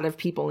lot of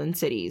people in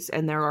cities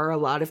and there are a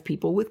lot of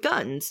people with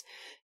guns,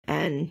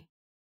 and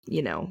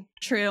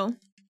True.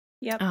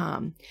 Yep.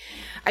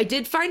 I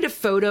did find a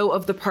photo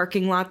of the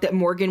parking lot that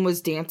Morgan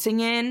was dancing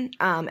in,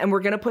 and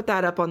we're gonna put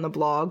that up on the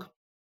blog.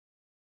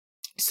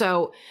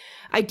 So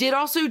I did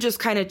also just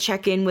kind of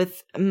check in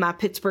with my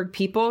Pittsburgh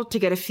people to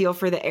get a feel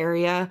for the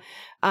area.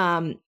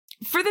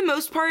 For the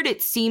most part,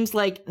 it seems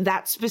like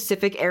that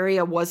specific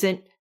area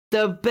wasn't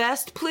the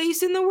best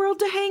place in the world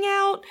to hang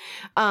out.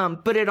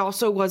 But it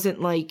also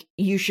wasn't like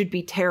you should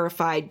be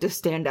terrified to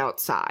stand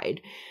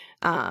outside.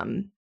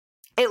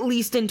 At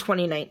least in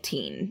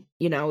 2019,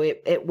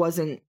 it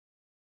wasn't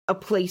a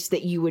place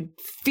that you would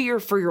fear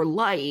for your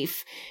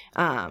life.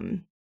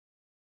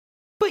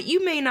 But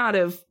you may not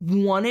have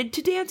wanted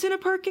to dance in a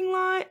parking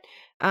lot,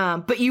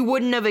 but you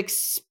wouldn't have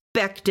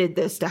expected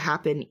this to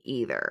happen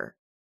either.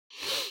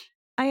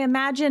 I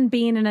imagine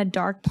being in a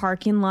dark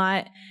parking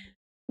lot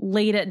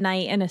late at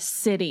night in a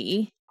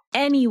city,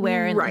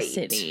 anywhere in the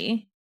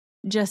city,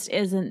 just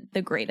isn't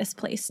the greatest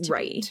place to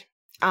be.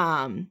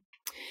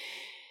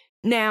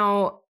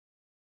 Now,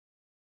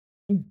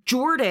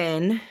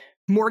 Jordan,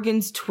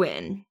 Morgan's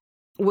twin,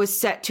 was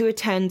set to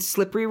attend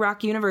Slippery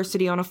Rock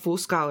University on a full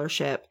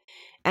scholarship.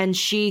 And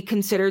she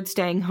considered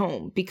staying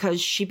home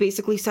because she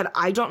basically said,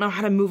 I don't know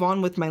how to move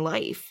on with my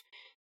life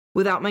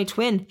without my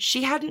twin.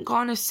 She hadn't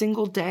gone a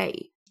single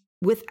day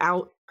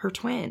without her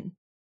twin.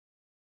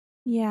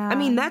 Yeah. I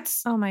mean,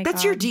 that's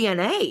your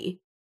DNA.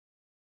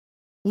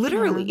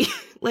 Literally.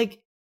 Yeah.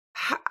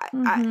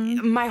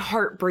 My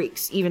heart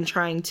breaks even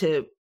trying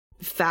to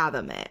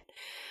fathom it.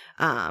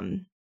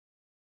 And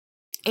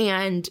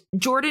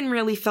Jordan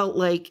really felt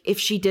like if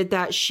she did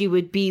that, she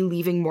would be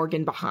leaving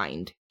Morgan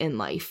behind in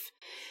life.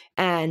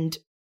 And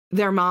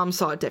their mom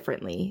saw it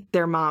differently.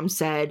 Their mom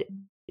said,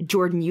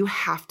 Jordan, you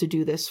have to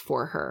do this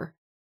for her.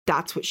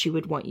 That's what she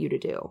would want you to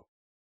do.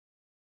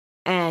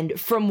 And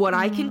from what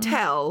I can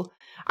tell,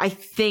 I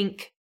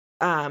think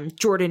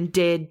Jordan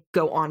did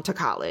go on to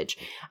college.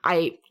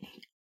 I'm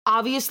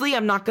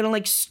not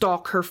going to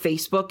stalk her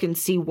Facebook and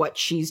see what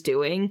she's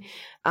doing.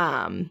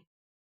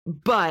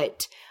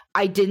 But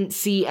I didn't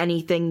see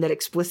anything that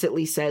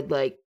explicitly said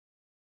that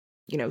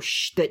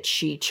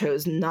she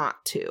chose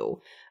not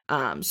to.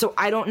 So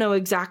I don't know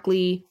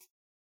exactly,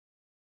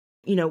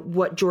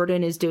 what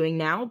Jordan is doing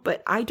now,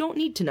 but I don't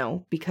need to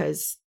know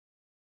because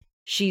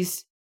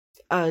she's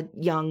a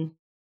young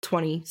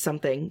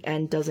 20-something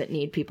and doesn't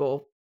need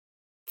people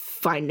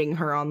finding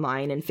her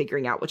online and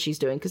figuring out what she's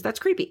doing because that's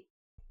creepy.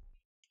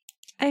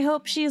 I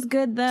hope she's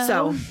good, though.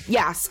 So,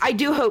 yes, I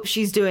do hope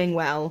she's doing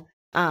well.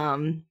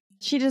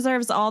 She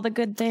deserves all the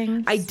good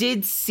things. I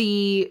did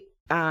see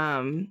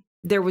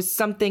there was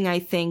something I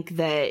think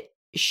that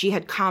she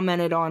had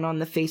commented on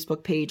the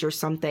Facebook page or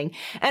something.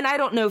 And I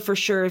don't know for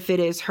sure if it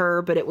is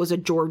her, but it was a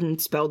Jordan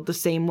spelled the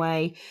same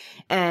way.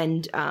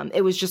 And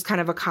it was just kind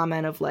of a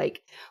comment of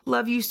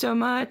love you so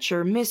much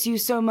or miss you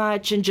so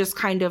much. And just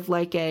kind of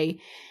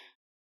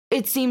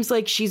it seems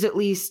like she's at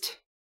least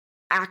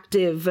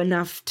active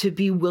enough to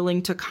be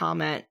willing to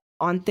comment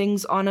on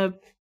things on a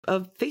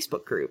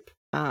Facebook group,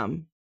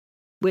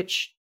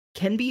 which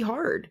can be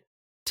hard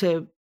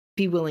to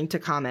be willing to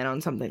comment on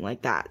something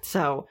like that.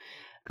 So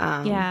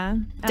yeah,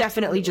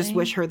 definitely just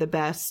wish her the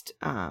best.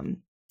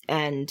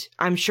 And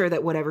I'm sure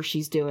that whatever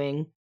she's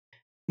doing,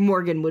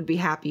 Morgan would be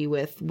happy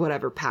with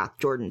whatever path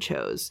Jordan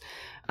chose.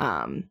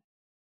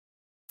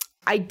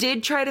 I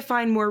did try to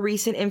find more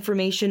recent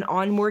information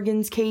on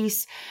Morgan's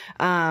case.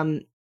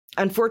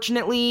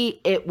 Unfortunately,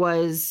 it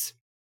was,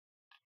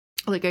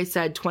 like I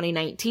said,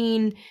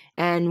 2019,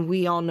 and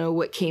we all know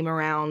what came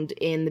around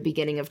in the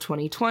beginning of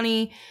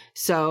 2020.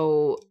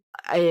 So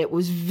it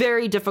was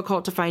very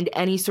difficult to find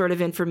any sort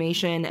of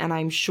information, and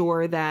I'm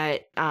sure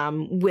that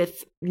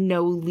with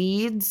no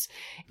leads,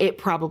 it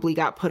probably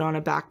got put on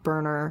a back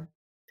burner,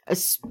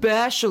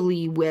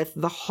 especially with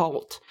the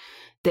halt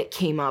that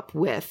came up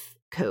with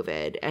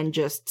COVID and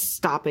just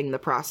stopping the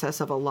process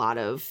of a lot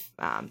of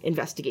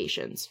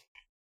investigations.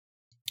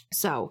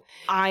 So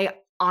I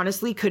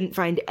honestly couldn't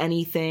find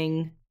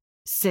anything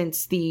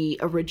since the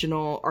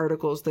original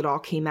articles that all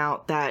came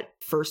out that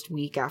first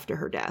week after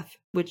her death,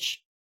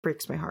 which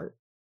breaks my heart.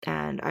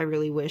 And I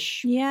really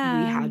wish we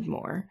had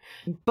more.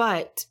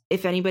 But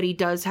if anybody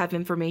does have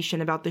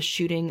information about the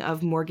shooting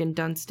of Morgan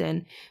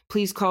Dunstan,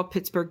 please call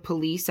Pittsburgh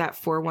Police at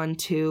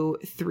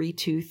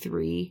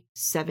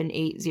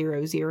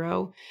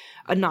 412-323-7800.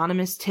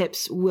 Anonymous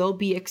tips will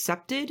be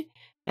accepted.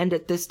 And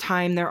at this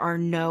time, there are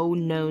no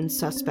known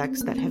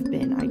suspects that have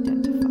been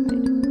identified.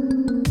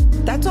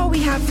 That's all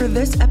we have for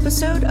this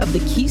episode of the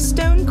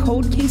Keystone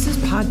Cold Cases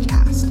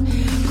podcast.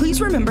 Please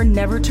remember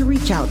never to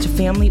reach out to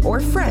family or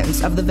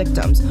friends of the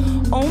victims,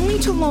 only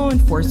to law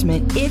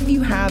enforcement if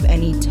you have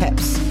any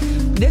tips.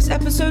 This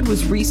episode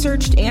was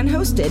researched and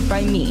hosted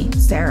by me,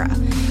 Sarah.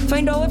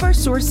 Find all of our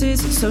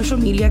sources, social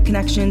media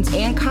connections,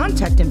 and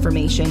contact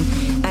information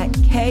at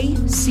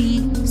kccpod.com.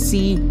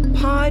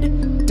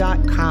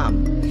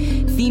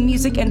 Theme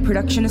music and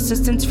production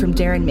assistance from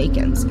Darren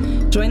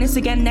Makins. Join us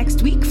again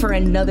next week for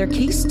another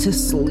case to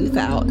sleuth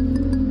out.